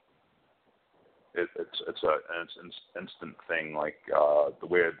 Okay. It's an instant thing, like the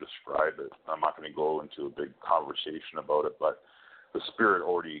way I describe it. I'm not going to go into a big conversation about it, but the Spirit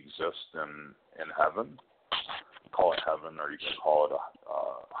already exists in heaven. Call it heaven, or you can call it a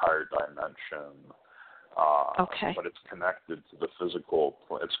higher dimension. Okay. But it's connected to the physical.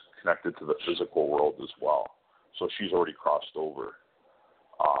 It's connected to the physical world as well. So she's already crossed over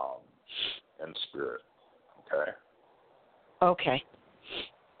in spirit. Okay. Okay.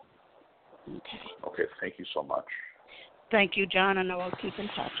 Okay. Thank you so much. Thank you, John, and I will keep in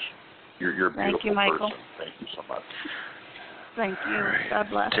touch. You're a beautiful Thank you, Michael. person. Thank you so much. Thank you. All right. God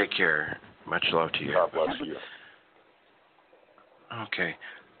bless. Take care. Much love to you. God bless you. Okay.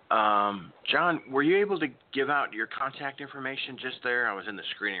 John, were you able to give out your contact information just there? I was in the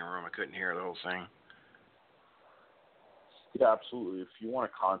screening room. I couldn't hear the whole thing. Yeah, absolutely. If you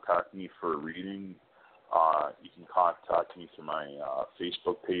want to contact me for a reading, you can contact me through my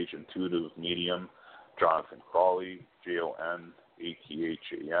Facebook page, Intuitive Medium, Jonathan Crawley,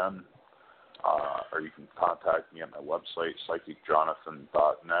 JONATHAN. Or you can contact me at my website,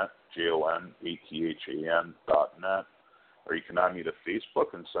 psychicjonathan.net, JONATHAN.net. Or you can add me to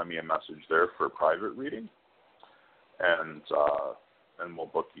Facebook and send me a message there for a private reading, and we'll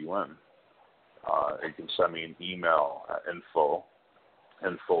book you in. You can send me an email at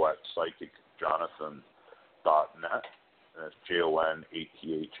info@psychicjonathan.net, and it's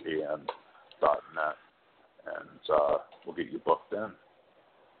JONATHAN.net, and we'll get you booked in.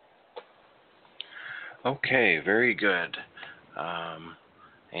 Okay, very good.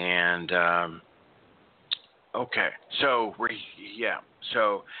 Okay, so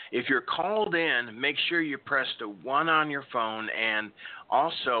so if you're called in, make sure you press the 1 on your phone, and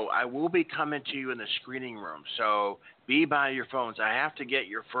also I will be coming to you in the screening room, so be by your phones. I have to get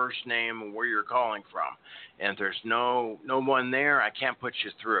your first name and where you're calling from, and if there's no one there, I can't put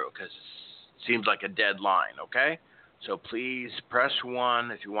you through because it seems like a dead line, okay? So please press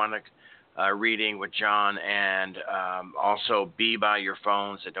 1 if you want to reading with John, and also be by your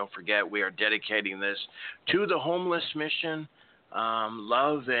phones. And don't forget, we are dedicating this to the homeless mission,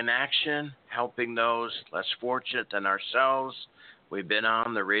 love in action, helping those less fortunate than ourselves. We've been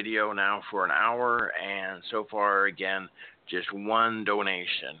on the radio now for an hour, and so far, again, just 1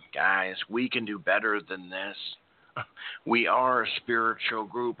 donation. Guys, we can do better than this. We are a spiritual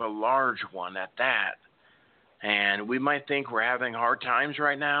group, a large one at that. And we might think we're having hard times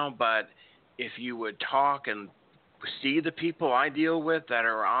right now, but if you would talk and see the people I deal with that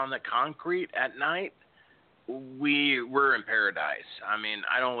are on the concrete at night, we're in paradise. I mean,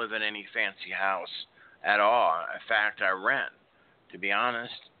 I don't live in any fancy house at all. In fact, I rent, to be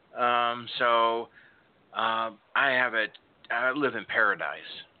honest. I live in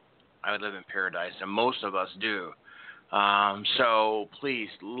paradise. I live in paradise, and most of us do. So please,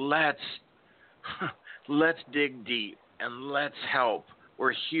 let's dig deep and let's help.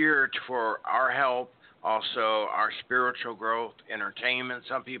 We're here for our help, also our spiritual growth, entertainment.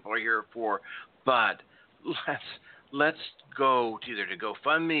 Some people are here for, but let's go to either to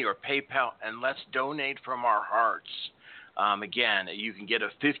GoFundMe or PayPal, and let's donate from our hearts. Again, you can get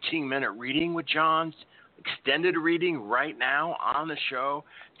a 15-minute reading with John's extended reading right now on the show.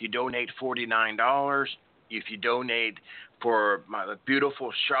 If you donate $49, if you donate for the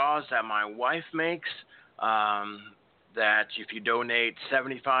beautiful shawls that my wife makes, that if you donate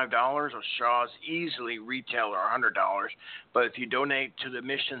 $75, those shawls easily retail are $100. But if you donate to the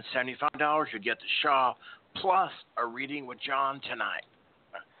mission $75, you get the shawl plus a reading with John tonight.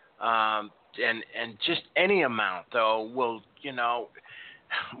 and just any amount though will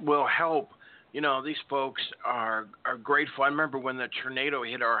will help. These folks are grateful. I remember when the tornado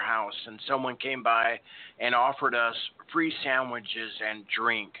hit our house and someone came by and offered us free sandwiches and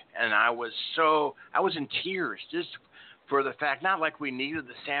drink, and I was in tears just for the fact, not like we needed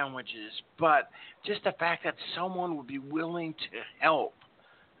the sandwiches, but just the fact that someone would be willing to help.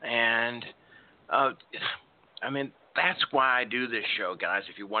 And I mean, that's why I do this show, guys.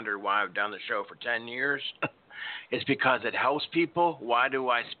 If you wonder why I've done the show for 10 years, it's because it helps people. Why do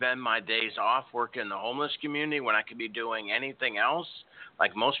I spend my days off working in the homeless community when I could be doing anything else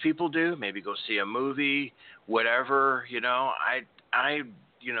like most people do? Maybe go see a movie, whatever.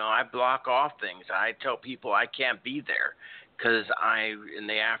 I block off things. I tell people I can't be there because in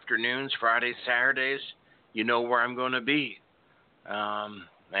the afternoons, Fridays, Saturdays, where I'm going to be.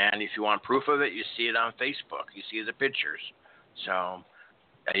 And if you want proof of it, you see it on Facebook. You see the pictures. So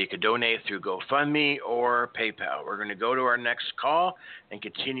you could donate through GoFundMe or PayPal. We're going to go to our next call and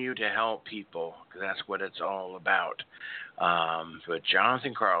continue to help people because that's what it's all about. But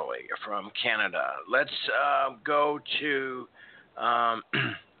Jonathan Crawley from Canada. Let's go to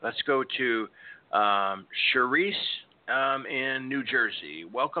Charisse in New Jersey.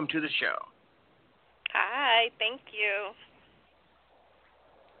 Welcome to the show. Hi, thank you.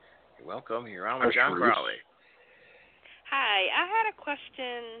 You're welcome. You're on with John Crawley. Hi, I had a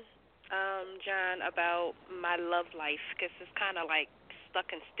question, John, about my love life because it's kind of like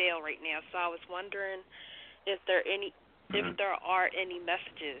stuck and stale right now. So I was wondering if there are any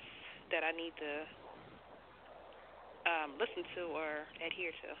messages that I need to listen to or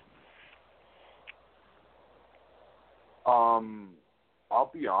adhere to.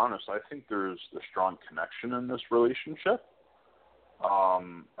 I'll be honest. I think there's a strong connection in this relationship.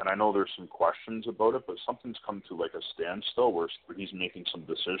 And I know there's some questions about it, but something's come to like a standstill where he's making some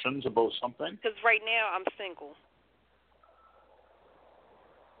decisions about something. Because right now I'm single.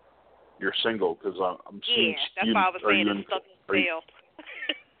 You're single because I'm seeing. Yeah, that's why I was saying it's stuck and stale.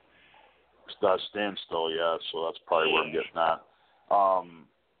 That standstill, yeah. So that's probably where I'm getting at.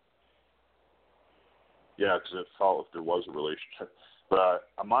 Yeah, because it felt if there was a relationship,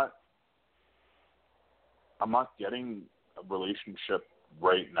 but I'm not getting a relationship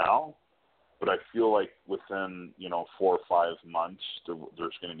right now, but I feel like within 4 or 5 months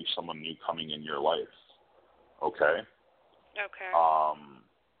there's going to be someone new coming in your life. Okay.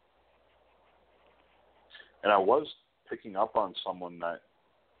 And I was picking up on someone that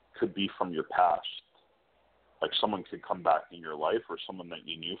could be from your past, like someone could come back in your life or someone that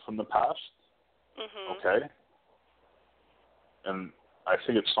you knew from the past. Mm-hmm. Okay. And I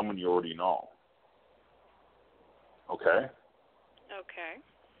think it's someone you already know. Okay. Okay.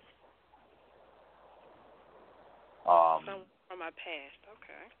 Someone from my past.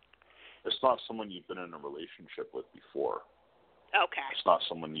 Okay. It's not someone you've been in a relationship with before. Okay. It's not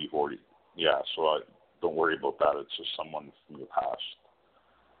someone you've already. Yeah. So don't worry about that. It's just someone from your past.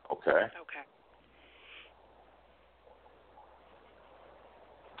 Okay. Okay.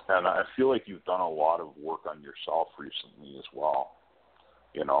 And I feel like you've done a lot of work on yourself recently as well.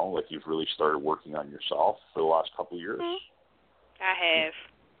 Like you've really started working on yourself for the last couple of years. Mm-hmm. I have.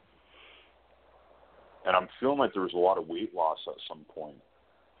 And I'm feeling like there was a lot of weight loss at some point.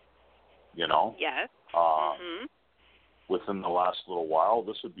 Yes. Mm-hmm. Within the last little while,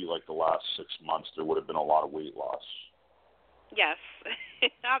 this would be like the last 6 months, there would have been a lot of weight loss. Yes.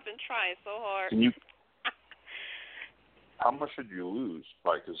 I've been trying so hard. How much did you lose?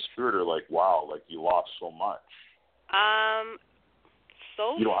 Because Spirit are like, wow, like you lost so much.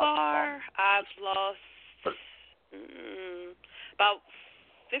 So far, I've lost about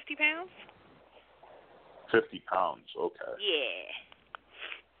 50 pounds. 50 pounds, okay. Yeah.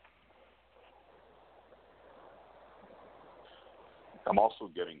 I'm also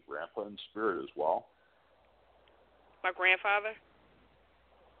getting Grandpa in Spirit as well. My grandfather?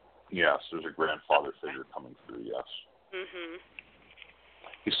 Yes, there's a grandfather figure coming through, yes. Mhm.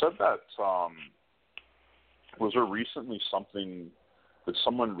 He said that, was there recently something, did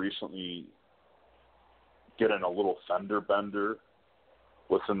someone recently get in a little fender bender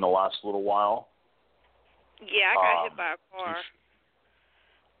within the last little while? Yeah, I got hit by a car.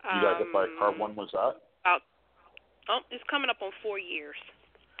 You got hit by a car. When was that? It's coming up on 4 years.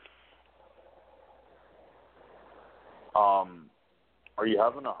 Are you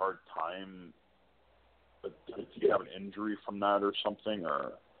having a hard time? Did you have an injury from that or something?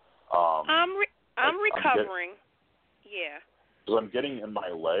 Or I'm recovering. Yeah. Because I'm getting in my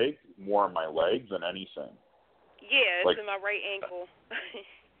leg, more in my leg than anything. Yeah, it's in my right ankle.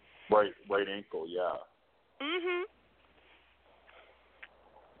 right ankle, yeah. Mhm.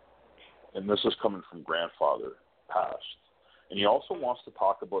 and this is coming from grandfather passed. And he also wants to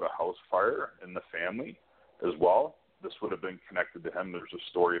talk about a house fire in the family as well. This would have been connected to him. There's a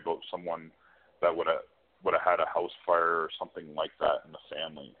story about someone that would have had a house fire or something like that in the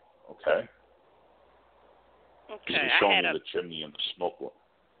family. Okay. Okay. He's showing me the chimney and the smoke. Oh, okay.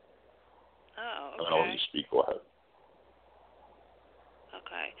 I don't know if you speak. Go ahead.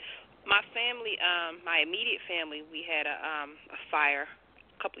 Okay. My family, my immediate family, we had a fire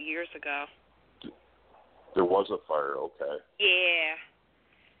a couple years ago. There was a fire, okay. Yeah.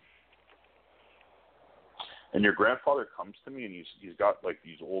 And your grandfather comes to me, and he's got like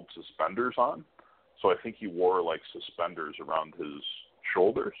these old suspenders on. So I think he wore like suspenders around his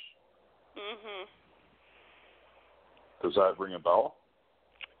shoulders. Mhm. Does that ring a bell?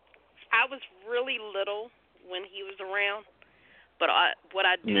 I was really little when he was around, but what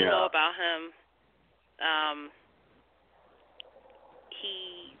I do know about him,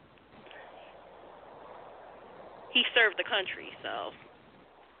 he served the country, so.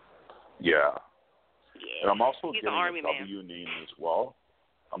 Yeah. Yeah. And I'm also He's getting an Army a man. W name as well.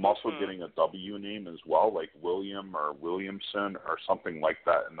 I'm also getting a W name as well, like William or Williamson or something like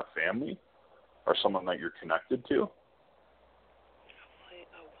that in the family, or someone that you're connected to. A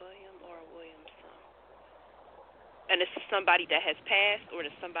William or a Williamson. And this is somebody that has passed, or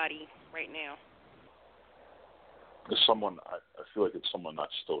is somebody right now? It's someone, I feel like it's someone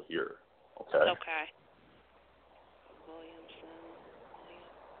that's still here. Okay. Okay. Williamson.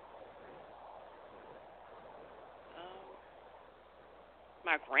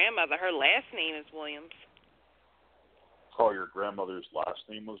 My grandmother, her last name is Williams. Oh, your grandmother's last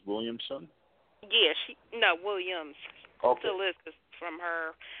name was Williamson? Yeah, Williams. Okay. Still is from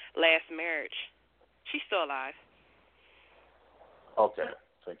her last marriage. She's still alive. Okay,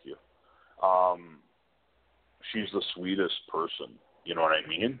 thank you. She's the sweetest person. You know what I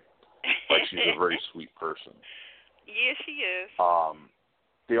mean? Like, she's a very sweet person. Yeah, she is.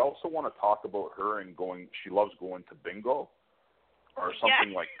 They also want to talk about her and she loves going to bingo or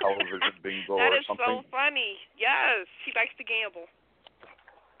something like television bingo or something. That is so funny. Yes, she likes to gamble.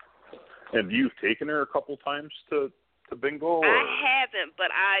 And you've taken her a couple times to bingo? Or? I haven't, but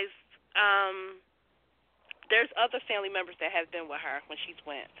there's other family members that have been with her when she's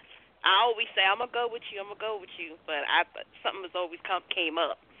went. I always say, I'm going to go with you, but something has always came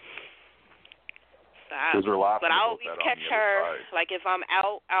up. So but I always catch her, like if I'm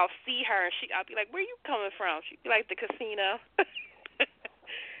out, I'll see her, and I'll be like, where you coming from? She'd be like, the casino.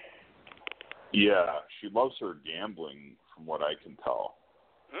 Yeah, she loves her gambling, from what I can tell.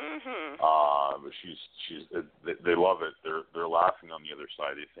 Mhm. But they love it. They're laughing on the other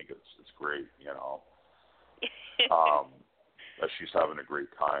side. They think it's great, you know. That she's having a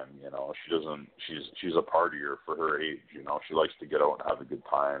great time, you know. She's a partier for her age, you know. She likes to get out and have a good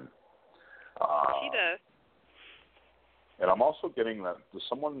time. She does. And I'm also getting that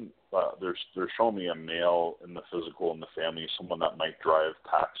someone they're showing me a male in the physical in the family, someone that might drive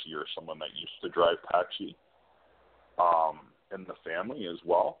taxi or someone that used to drive taxi, in the family as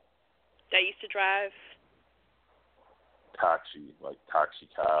well. That used to drive taxi, like taxi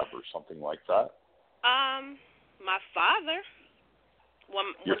cab or something like that. My father. When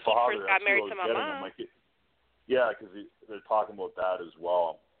Your he father first got married to my mom. Like yeah, because they're talking about that as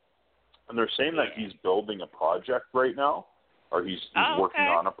well. And they're saying that he's building a project right now, or he's working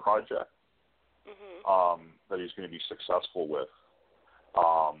on a project that he's going to be successful with.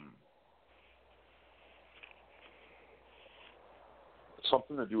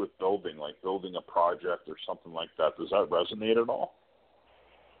 Something to do with building, like building a project or something like that. Does that resonate at all?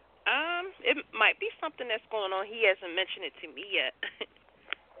 It might be something that's going on. He hasn't mentioned it to me yet.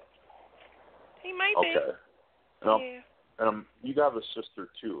 He might be. Okay. Yeah. And you have a sister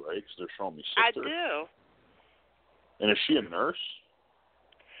too, right? Because they're showing me sister. I do. And is she a nurse?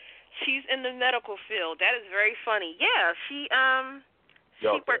 She's in the medical field. That is very funny. Yeah, she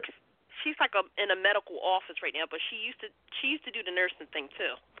works. She's like in a medical office right now, but she used to do the nursing thing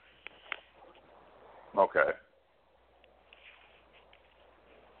too. Okay.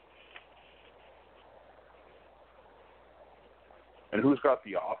 And who's got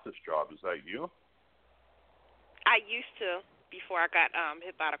the office job? Is that you? I used to before I got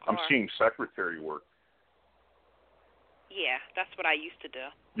hit by the car. I'm seeing secretary work. Yeah, that's what I used to do.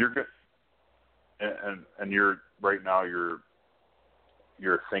 You're good. And you're right now. You're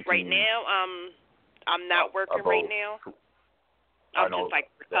thinking. Right now, I'm not working right now. I'm just like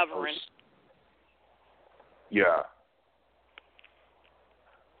recovering. Yeah.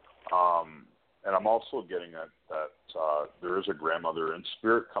 And I'm also getting that there is a grandmother in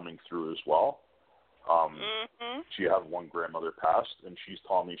spirit coming through as well. She had one grandmother passed, and she's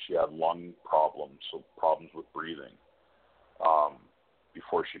told me she had lung problems, so problems with breathing,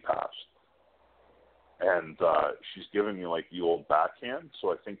 before she passed. And she's giving me like the old backhand,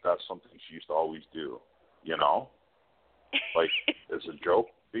 so I think that's something she used to always do, you know? Like, as a joke,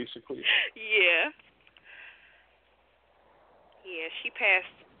 basically. Yeah. Yeah, she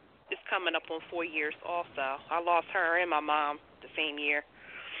passed. It's coming up on 4 years also. I lost her and my mom the same year.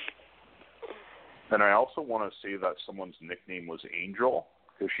 And I also want to say that someone's nickname was Angel,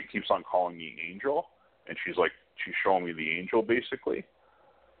 because she keeps on calling me Angel, and she's showing me the angel, basically.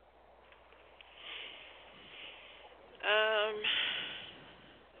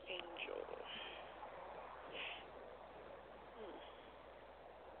 Angel.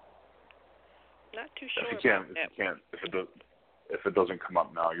 Not too sure If it doesn't come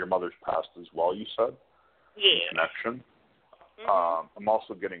up now, your mother's passed as well, you said? Yeah. Connection. I'm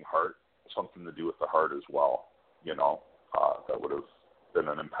also getting heart, something to do with the heart as well, you know. That would have been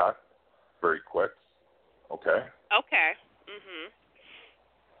an impact very quick. Okay? Okay.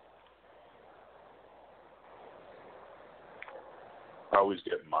 I always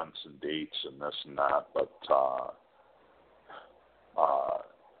get months and dates and this and that, but,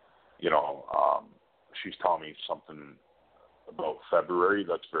 you know, she's telling me something about February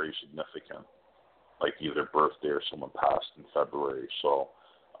that's very significant, like either birthday or someone passed in February. So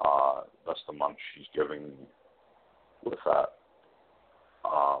that's the month she's giving me with that.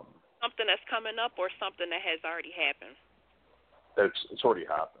 Something that's coming up or something that has already happened? It's already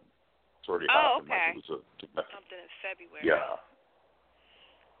happened. It's already happened. Okay. Like it was something in February. Yeah.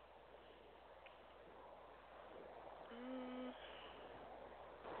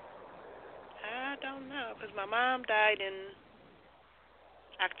 I don't know, because my mom died in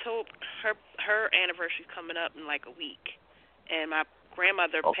October. Her anniversary's coming up in like a week, and my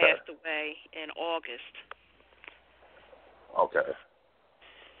grandmother passed away in August. Okay.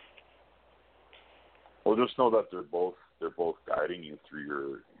 Well, just know that they're both guiding you through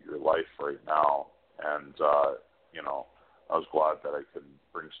your life right now, and you know, I was glad that I could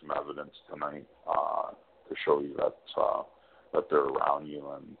bring some evidence tonight to show you that they're around you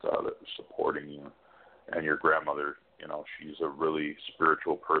and that they're supporting you. And your grandmother, you know, she's a really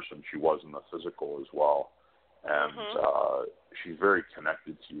spiritual person. She was in the physical as well, and she's very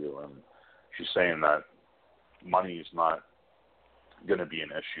connected to you. And she's saying that money is not going to be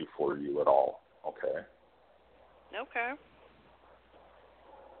an issue for you at all. Okay. Okay.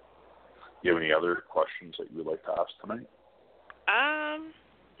 Do you have any other questions that you would like to ask tonight?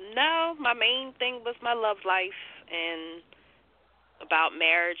 No. My main thing was my love life and about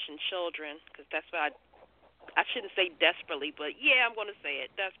marriage and children, because that's what I shouldn't say desperately, but yeah, I'm going to say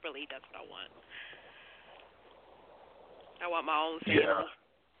it. Desperately, that's what I want. I want my own family. Yeah.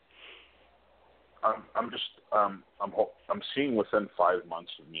 I'm seeing within 5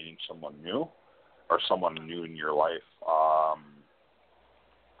 months of meeting someone new, or someone new in your life.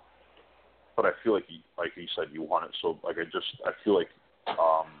 But I feel like you said, you want it. So I feel like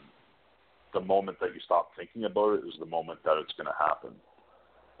the moment that you stop thinking about it is the moment that it's going to happen.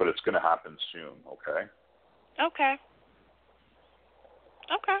 But it's going to happen soon. Okay. Okay.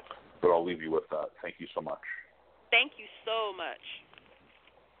 But I'll leave you with that. Thank you so much. Thank you so much.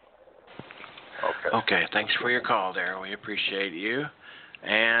 Okay, thanks for your call there. We appreciate you.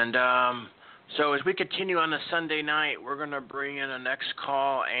 And so as we continue on the Sunday night, we're going to bring in a next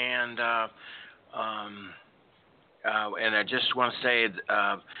call, and I just want to say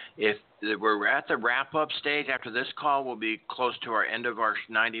if we're at the wrap-up stage after this call, we'll be close to our end of our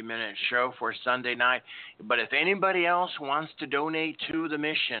 90-minute show for Sunday night. But if anybody else wants to donate to the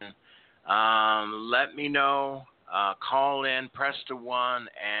mission, let me know. Call in, press the 1,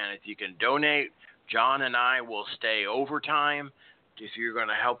 and if you can donate, John and I will stay overtime if you're going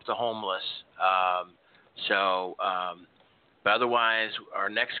to help the homeless. But otherwise, our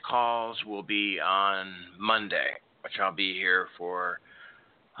next calls will be on Monday, which I'll be here for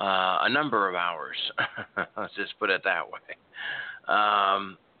a number of hours. Let's just put it that way.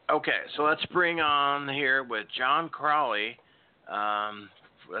 Okay, so let's bring on here with John Crawley.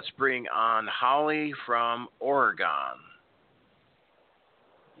 Let's bring on Holly from Oregon.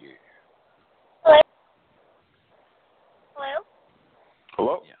 Yeah. Hello? Hello?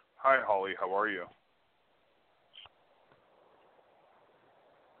 Hello? Yeah. Hi, Holly. How are you?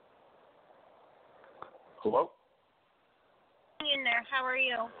 Hello? In there. How are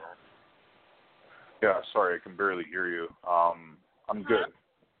you? Yeah, sorry, I can barely hear you. I'm good.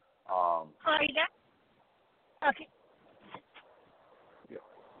 Are you there? Okay. Yeah.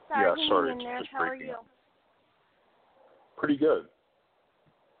 Sorry, Yeah, sorry. in there. It's How are breaking you? up. Pretty good.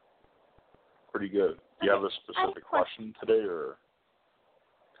 Pretty good. Do you have a specific question today, or?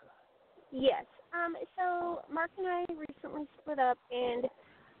 Yes. So Mark and I recently split up, and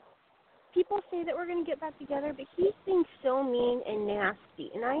people say that we're going to get back together, but he's being so mean and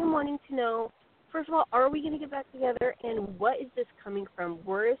nasty. And I am wanting to know, first of all, are we going to get back together, and what is this coming from?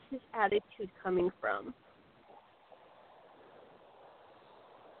 Where is his attitude coming from?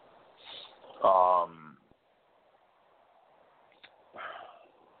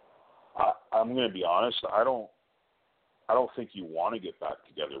 I'm going to be honest. I don't think you want to get back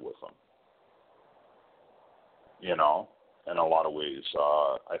together with him. You know, in a lot of ways.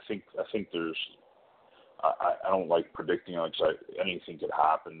 I think there's. I don't like predicting. Like anything could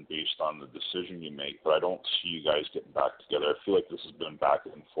happen based on the decision you make, but I don't see you guys getting back together. I feel like this has been back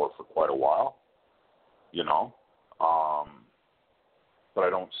and forth for quite a while. You know, but I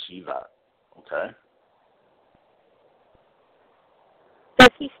don't see that. Okay. Does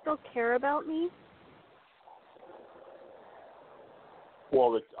he still care about me?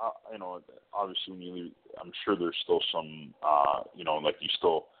 Well, you know, obviously when you leave, I'm sure there's still some, you know, like you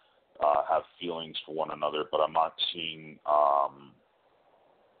still have feelings for one another, but I'm not seeing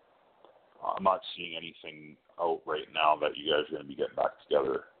anything out right now that you guys are going to be getting back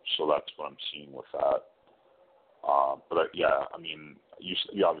together. So that's what I'm seeing with that. But yeah, I mean,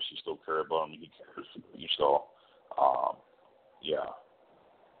 you obviously still care about him. He cares about you still. Yeah.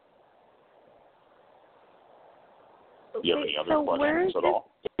 Do you have any other questions at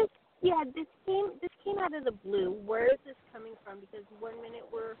all? This came out of the blue. Where is this coming from? Because 1 minute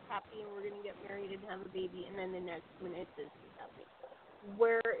we're happy and we're going to get married and have a baby, and then the next minute this is happening.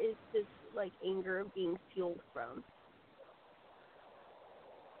 Where is this like anger being fueled from?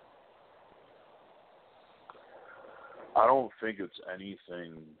 I don't think it's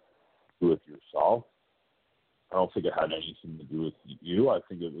anything to do with yourself. I don't think it had anything to do with you. I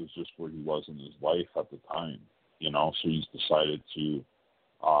think it was just where he was in his life at the time. You know, so he's decided to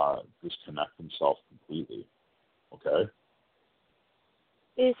disconnect himself completely. Okay?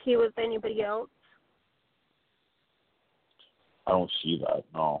 Is he with anybody else? I don't see that,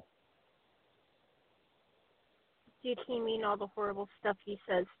 no. Did he mean all the horrible stuff he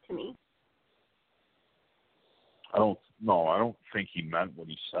says to me? I don't think he meant what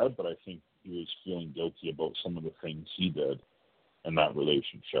he said, but I think he was feeling guilty about some of the things he did in that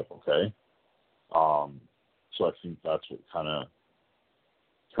relationship, okay? So I think that's what kind of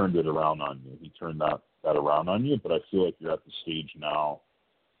turned it around on you. He turned that around on you, but I feel like you're at the stage now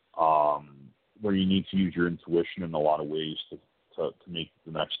where you need to use your intuition in a lot of ways to make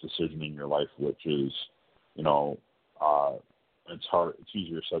the next decision in your life, which is, you know, it's hard. It's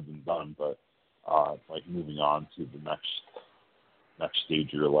easier said than done, but like moving on to the next stage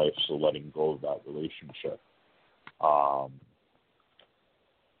of your life, so letting go of that relationship.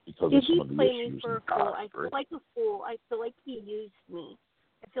 Because of some of the issues me for in the a fool? past, I feel right? like a fool. I feel like he used me.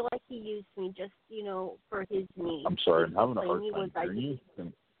 I feel like he used me just, you know, for his needs. I'm sorry, I'm having a hard time hearing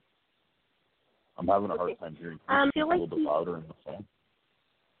you. I'm having a hard time hearing you. Can you speak a little bit louder in the phone?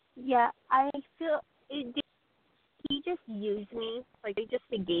 Yeah, I feel he just used me. Like, I just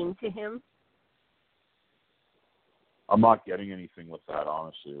a game to him. I'm not getting anything with that,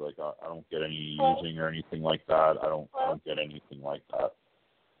 honestly. Like, I don't get any using or anything like that. I don't get anything like that.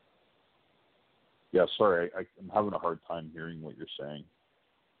 Yeah, sorry, I'm having a hard time hearing what you're saying.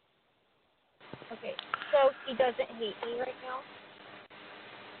 Okay, so he doesn't hate me right now?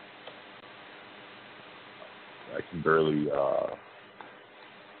 I can barely so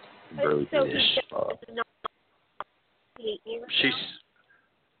hear he you. does not hate me right She's. now?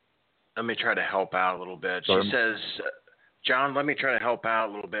 Let me try to help out a little bit. Sorry? She says, John, let me try to help out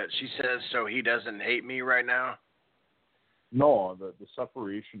a little bit. She says, so he doesn't hate me right now? No, the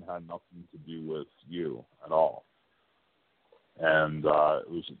separation had nothing to do with you at all. And there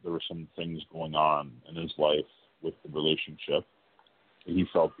were some things going on in his life with the relationship that he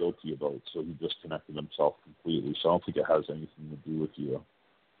felt guilty about, so he disconnected himself completely. So I don't think it has anything to do with you.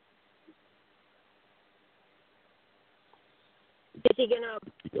 Is he gonna?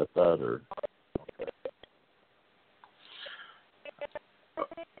 You get that, or?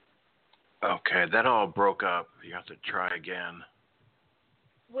 Okay, that all broke up. You have to try again.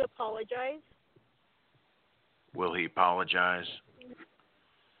 Will apologize? Will he apologize?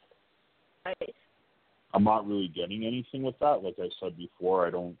 I'm not really getting anything with that. Like I said before,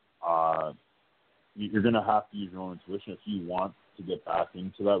 I don't. You're going to have to use your own intuition. If you want to get back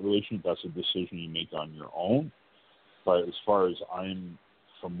into that relationship, that's a decision you make on your own. But as far as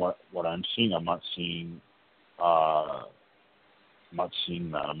from what I'm seeing, I'm not seeing that. I'm not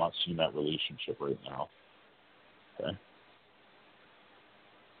seeing that relationship right now. Okay.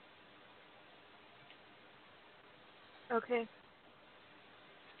 Okay.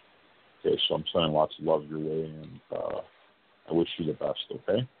 Okay, so I'm sending lots of love your way, and I wish you the best,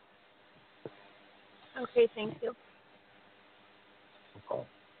 okay? Okay, thank you. No problem.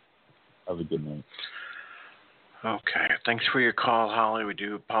 Have a good night. Okay, thanks for your call, Holly. We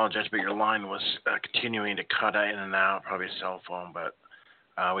do apologize, but your line was continuing to cut in and out, probably a cell phone, but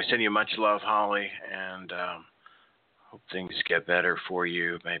we send you much love, Holly, and hope things get better for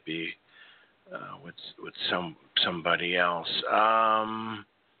you, maybe with somebody else.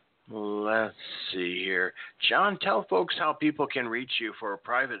 Let's see here. John, tell folks how people can reach you for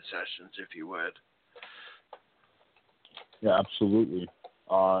private sessions, if you would. Yeah, absolutely.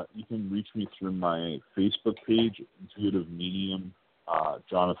 You can reach me through my Facebook page, Intuitive Medium,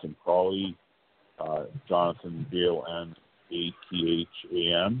 Jonathan Crawley, Jonathan J-O-N-A-T-H-A-N,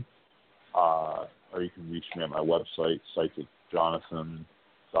 or you can reach me at my website,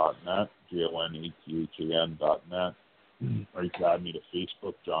 psychicjonathan.net, Jonathan.net, or you can add me to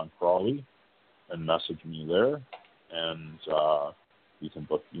Facebook, John Crawley, and message me there, and you can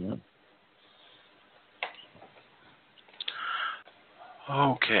book me in.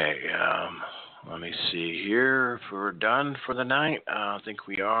 Okay, let me see here if we're done for the night. I think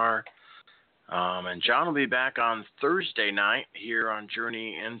we are. And John will be back on Thursday night here on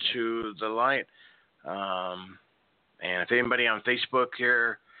Journey into the Light. And if anybody on Facebook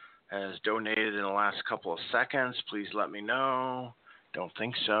here has donated in the last couple of seconds, please let me know. Don't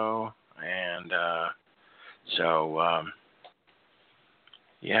think so. And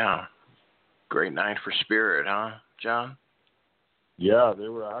yeah, great night for Spirit, huh, John? Yeah, they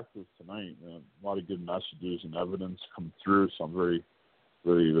were active tonight. A lot of good messages and evidence come through, so I'm very,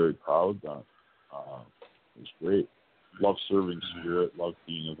 very, very proud that it was great. Love serving Spirit, love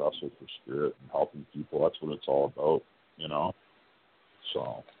being a vessel for Spirit and helping people. That's what it's all about, you know.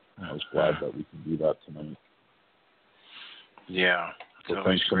 So I was glad that we can do that tonight. Yeah. So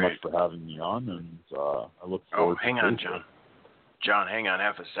thanks so much for having me on, and I look forward to hang on, John. John, hang on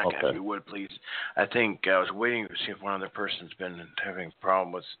half a second, if you would, please. I think I was waiting to see if one other person's been having a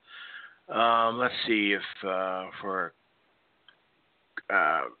problem with. Let's see if I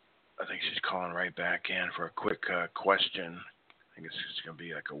think she's calling right back in for a quick question. I think it's just going to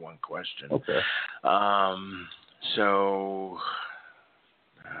be like a one question. Okay.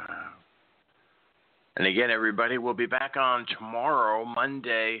 And again, everybody, we'll be back on tomorrow,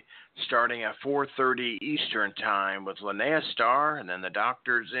 Monday, starting at 4:30 Eastern Time with Linnea Starr, and then the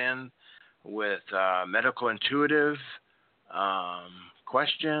doctor's in with medical intuitive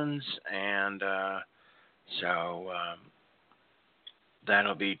questions, and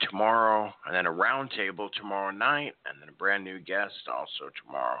that'll be tomorrow, and then a roundtable tomorrow night, and then a brand new guest also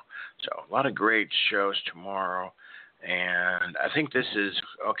tomorrow. So a lot of great shows tomorrow, and I think this is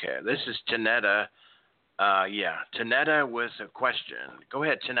Tanetta. Tanetta with a question. Go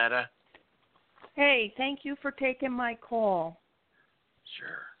ahead, Tanetta. Hey, thank you for taking my call.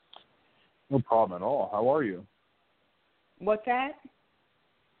 Sure. No problem at all. How are you? What's that?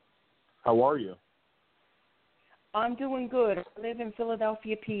 How are you? I'm doing good. I live in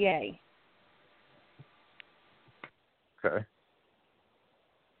Philadelphia, PA. Okay.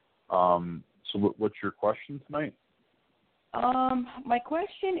 So what's your question tonight? My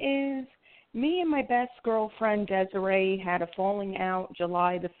question is, me and my best girlfriend, Desiree, had a falling out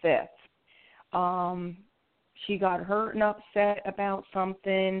July the 5th. She got hurt and upset about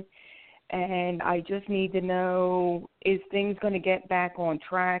something, and I just need to know, is things going to get back on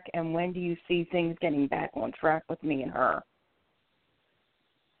track, and when do you see things getting back on track with me and her?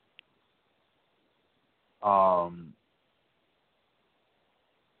 I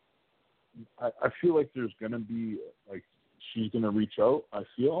feel like there's going to be, like, she's going to reach out, I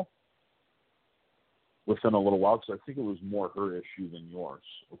feel, within a little while, because I think it was more her issue than yours,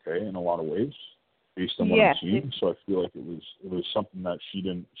 okay, in a lot of ways, based on what I'm seeing. So I feel like it was something that she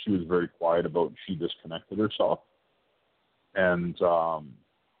was very quiet about, and she disconnected herself. And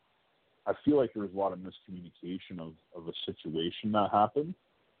I feel like there was a lot of miscommunication of a situation that happened.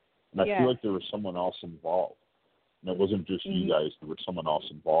 And I feel like there was someone else involved. And it wasn't just you guys, there was someone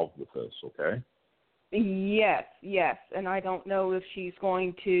else involved with this, okay? Yes. And I don't know if she's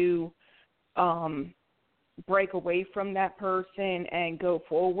going to break away from that person and go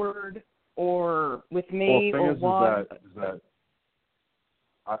forward, or with me, or what. Is that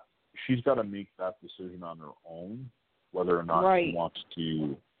she's got to make that decision on her own, whether or not she wants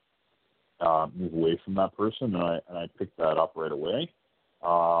to move away from that person, and I picked that up right away.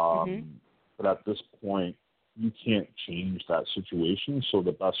 But at this point, you can't change that situation, so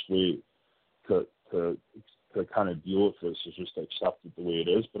the best way to kind of deal with this is just to accept it the way it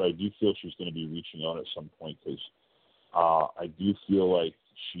is. But I do feel she's going to be reaching out at some point, because I do feel like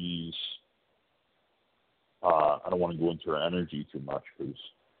she's, I don't want to go into her energy too much,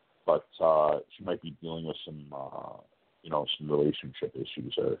 but she might be dealing with some, some relationship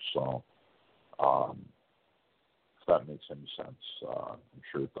issues there. So, if that makes any sense, I'm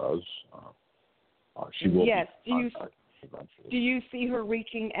sure it does. She will be contacted eventually. Do you see her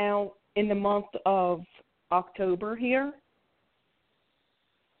reaching out in the month of October here?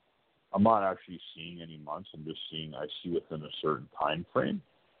 I'm not actually seeing any months. I'm just seeing, I see within a certain time frame,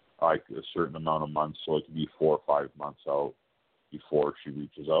 like a certain amount of months. So it could be 4 or 5 months out before she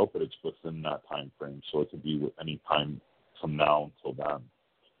reaches out, but it's within that time frame. So it could be any time from now until then.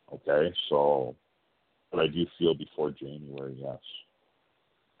 Okay, so, but I do feel before January, yes.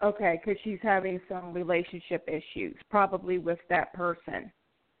 Okay, because she's having some relationship issues, probably with that person.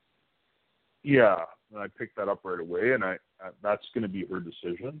 Yeah, and I picked that up right away, and that's going to be her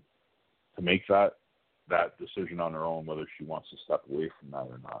decision to make that decision on her own, whether she wants to step away from that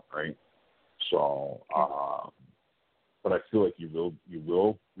or not, right? So, but I feel like you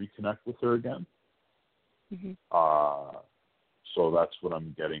will reconnect with her again. Mm-hmm. So that's what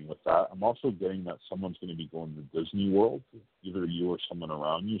I'm getting with that. I'm also getting that someone's going to be going to Disney World. Either you or someone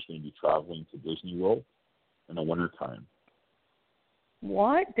around you is going to be traveling to Disney World in the wintertime.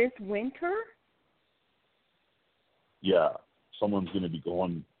 What? This winter? Yeah. Someone's going to be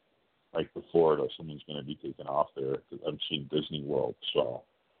going, like, to Florida. Someone's going to be taking off there. I'm seeing Disney World. So,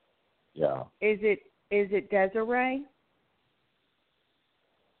 yeah. Is it Desiree?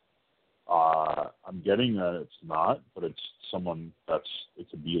 I'm getting that it's not, but it's someone it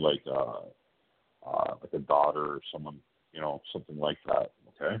could be like a daughter or someone, something like that.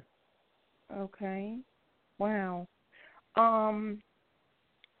 Okay. Okay. Wow.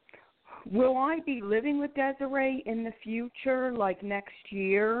 Will I be living with Desiree in the future, like next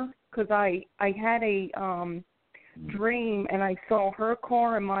year? Because I had a dream, and I saw her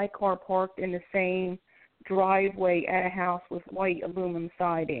car and my car parked in the same driveway at a house with white aluminum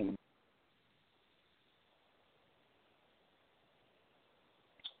siding.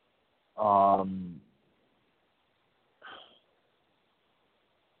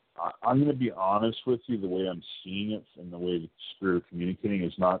 I'm going to be honest with you. The way I'm seeing it and the way the spirit of communicating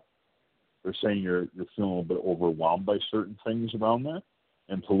is not. They're saying you're feeling a little bit overwhelmed by certain things around that,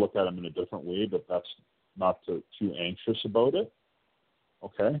 and to look at them in a different way. But that's not too anxious about it.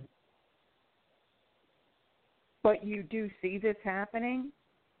 Okay. But you do see this happening?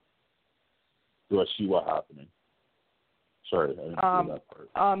 Do I see what happening? Sorry, I didn't hear that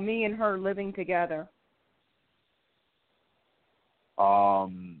part. Me and her living together.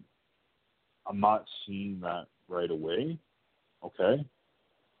 I'm not seeing that right away. Okay.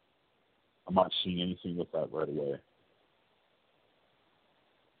 I'm not seeing anything with that right away.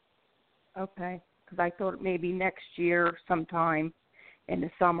 Okay, because I thought maybe next year sometime in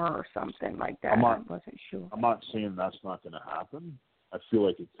the summer or something like that. I wasn't sure. I'm not saying that's not going to happen. I feel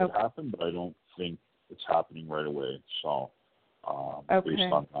like it could happen, but I don't think it's happening right away. So, based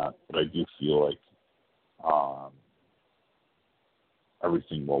on that, but I do feel like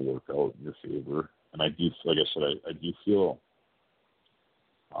everything will work out in your favor. And I do, like I said, I do feel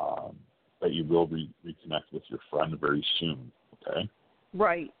that you will reconnect with your friend very soon. Okay.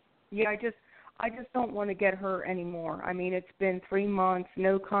 Right. Yeah. I just don't want to get her anymore. I mean, it's been 3 months,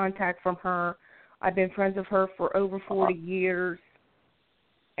 no contact from her. I've been friends with her for over 40 years,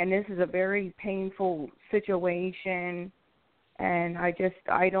 and this is a very painful situation. And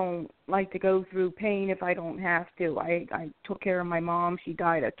I don't like to go through pain if I don't have to. I took care of my mom. She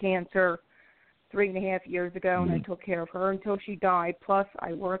died of cancer 3.5 years ago, and I took care of her until she died. Plus,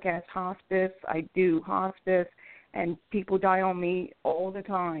 I work as hospice. I do hospice, and people die on me all the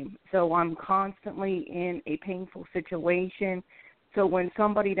time. So I'm constantly in a painful situation. So when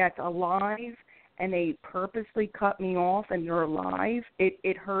somebody that's alive and they purposely cut me off and they're alive,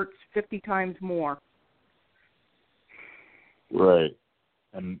 it hurts 50 times more. Right.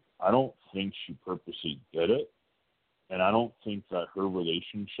 And I don't think she purposely did it. And I don't think that her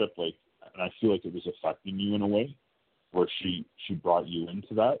relationship, and I feel like it was affecting you in a way where she brought you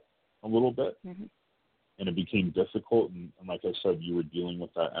into that a little bit. Mm-hmm. And it became difficult. And like I said, you were dealing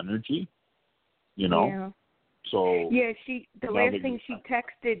with that energy, Yeah. So. Yeah, the last thing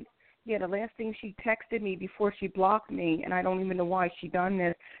she texted me before she blocked me, and I don't even know why she done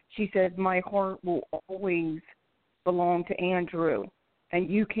this, she said, my heart will always belong to Andrew, and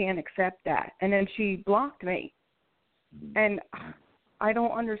you can't accept that. And then she blocked me. And I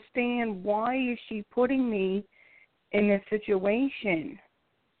don't understand, why is she putting me in this situation?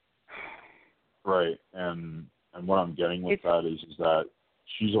 Right. And what I'm getting with that is that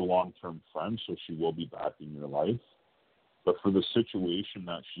she's a long-term friend, so she will be back in your life. But for the situation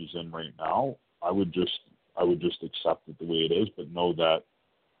that she's in right now, I would just accept it the way it is, but know that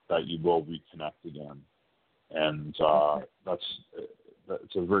you will reconnect again. And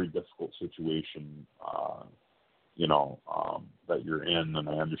it's a very difficult situation, that you're in, and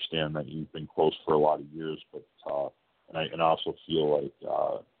I understand that you've been close for a lot of years, but and I also feel like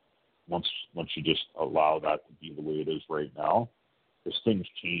once you just allow that to be the way it is right now, because things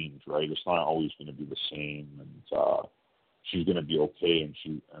change, right? It's not always going to be the same, and she's going to be okay, and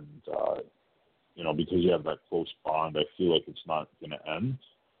because you have that close bond, I feel like it's not going to end,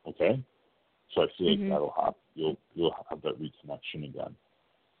 okay? So I feel like that'll happen. You'll have that reconnection again.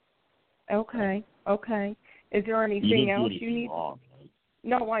 Okay. Is there anything else you need? Wrong, right?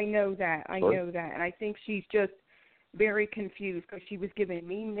 No, I know that. I Sorry? know that, and I think she's just very confused because she was giving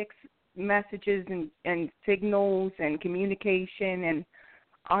me mixed messages and signals and communication, and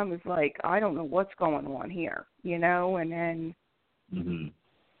I was like, I don't know what's going on here, and then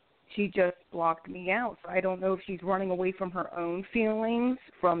she just blocked me out. So I don't know if she's running away from her own feelings,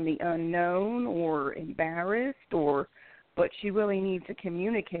 from the unknown, or embarrassed, but she really needs to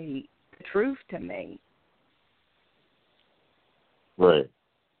communicate the truth to me. Right.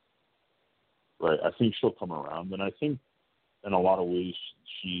 I think she'll come around, and I think in a lot of ways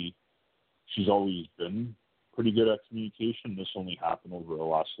she's always been pretty good at communication. This only happened over the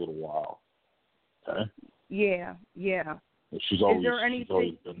last little while. Okay? Yeah. She's always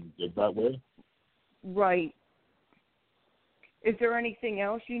been good that way. Right. Is there anything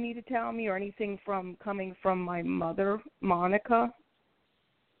else you need to tell me, or anything coming from my mother, Monica?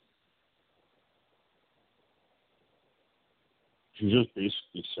 She's just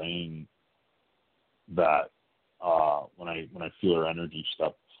basically saying that when I feel her energy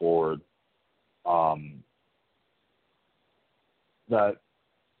step forward, that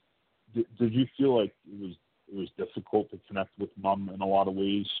did you feel like it was difficult to connect with Mom in a lot of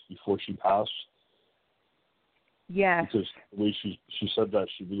ways before she passed? Yes. Because the way she said that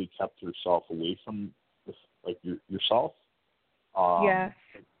she really kept herself away from yourself. Yes.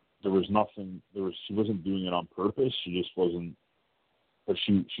 There was nothing. She wasn't doing it on purpose. She just wasn't. But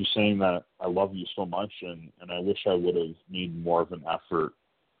she's saying that I love you so much, and I wish I would have made more of an effort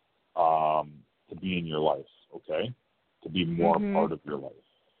to be in your life, okay? To be more a part of your life.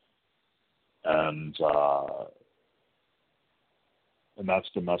 And that's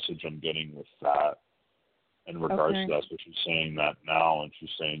the message I'm getting with that in regards to that. So she's saying that now, and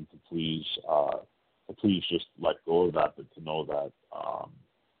she's saying to please just let go of that, but to know that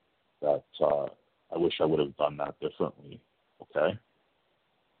I wish I would have done that differently, okay?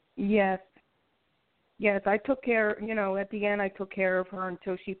 Yes, I took care, at the end I took care of her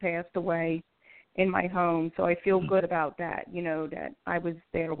until she passed away in my home. So I feel good about that, that I was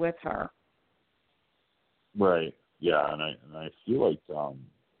there with her. Right. Yeah, and I feel like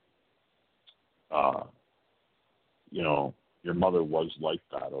your mother was like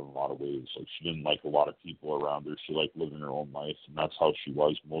that in a lot of ways. Like, she didn't like a lot of people around her. She liked living her own life, and that's how she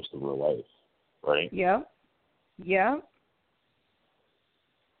was most of her life, right? Yeah.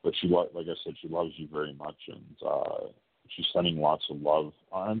 But she, like I said, she loves you very much, and she's sending lots of love.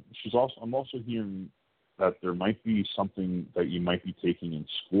 I'm also hearing that there might be something that you might be taking in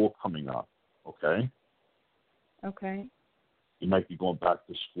school coming up, okay? Okay. You might be going back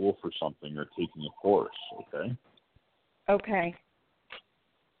to school for something or taking a course, okay? Okay.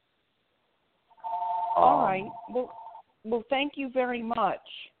 All right. Well, thank you very much.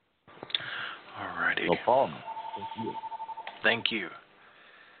 All righty. No problem. Thank you.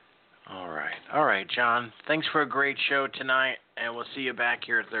 All right, John. Thanks for a great show tonight, and we'll see you back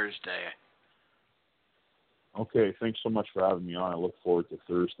here Thursday. Okay, thanks so much for having me on. I look forward to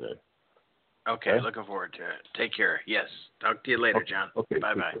Thursday. Okay, looking forward to it. Take care. Yes. Talk to you later, John. Okay.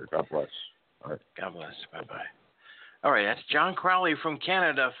 Bye-bye. God bless. All right. God bless. Bye-bye. All right, that's John Crawley from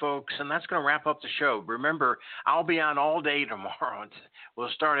Canada, folks, and that's going to wrap up the show. Remember, I'll be on all day tomorrow. We'll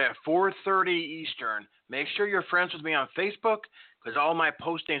start at 4:30 Eastern. Make sure you're friends with me on Facebook, because all my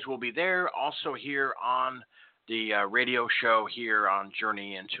postings will be there. Also here on the radio show here on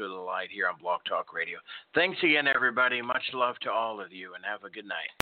Journey into the Light here on Blog Talk Radio. Thanks again, everybody. Much love to all of you, and have a good night.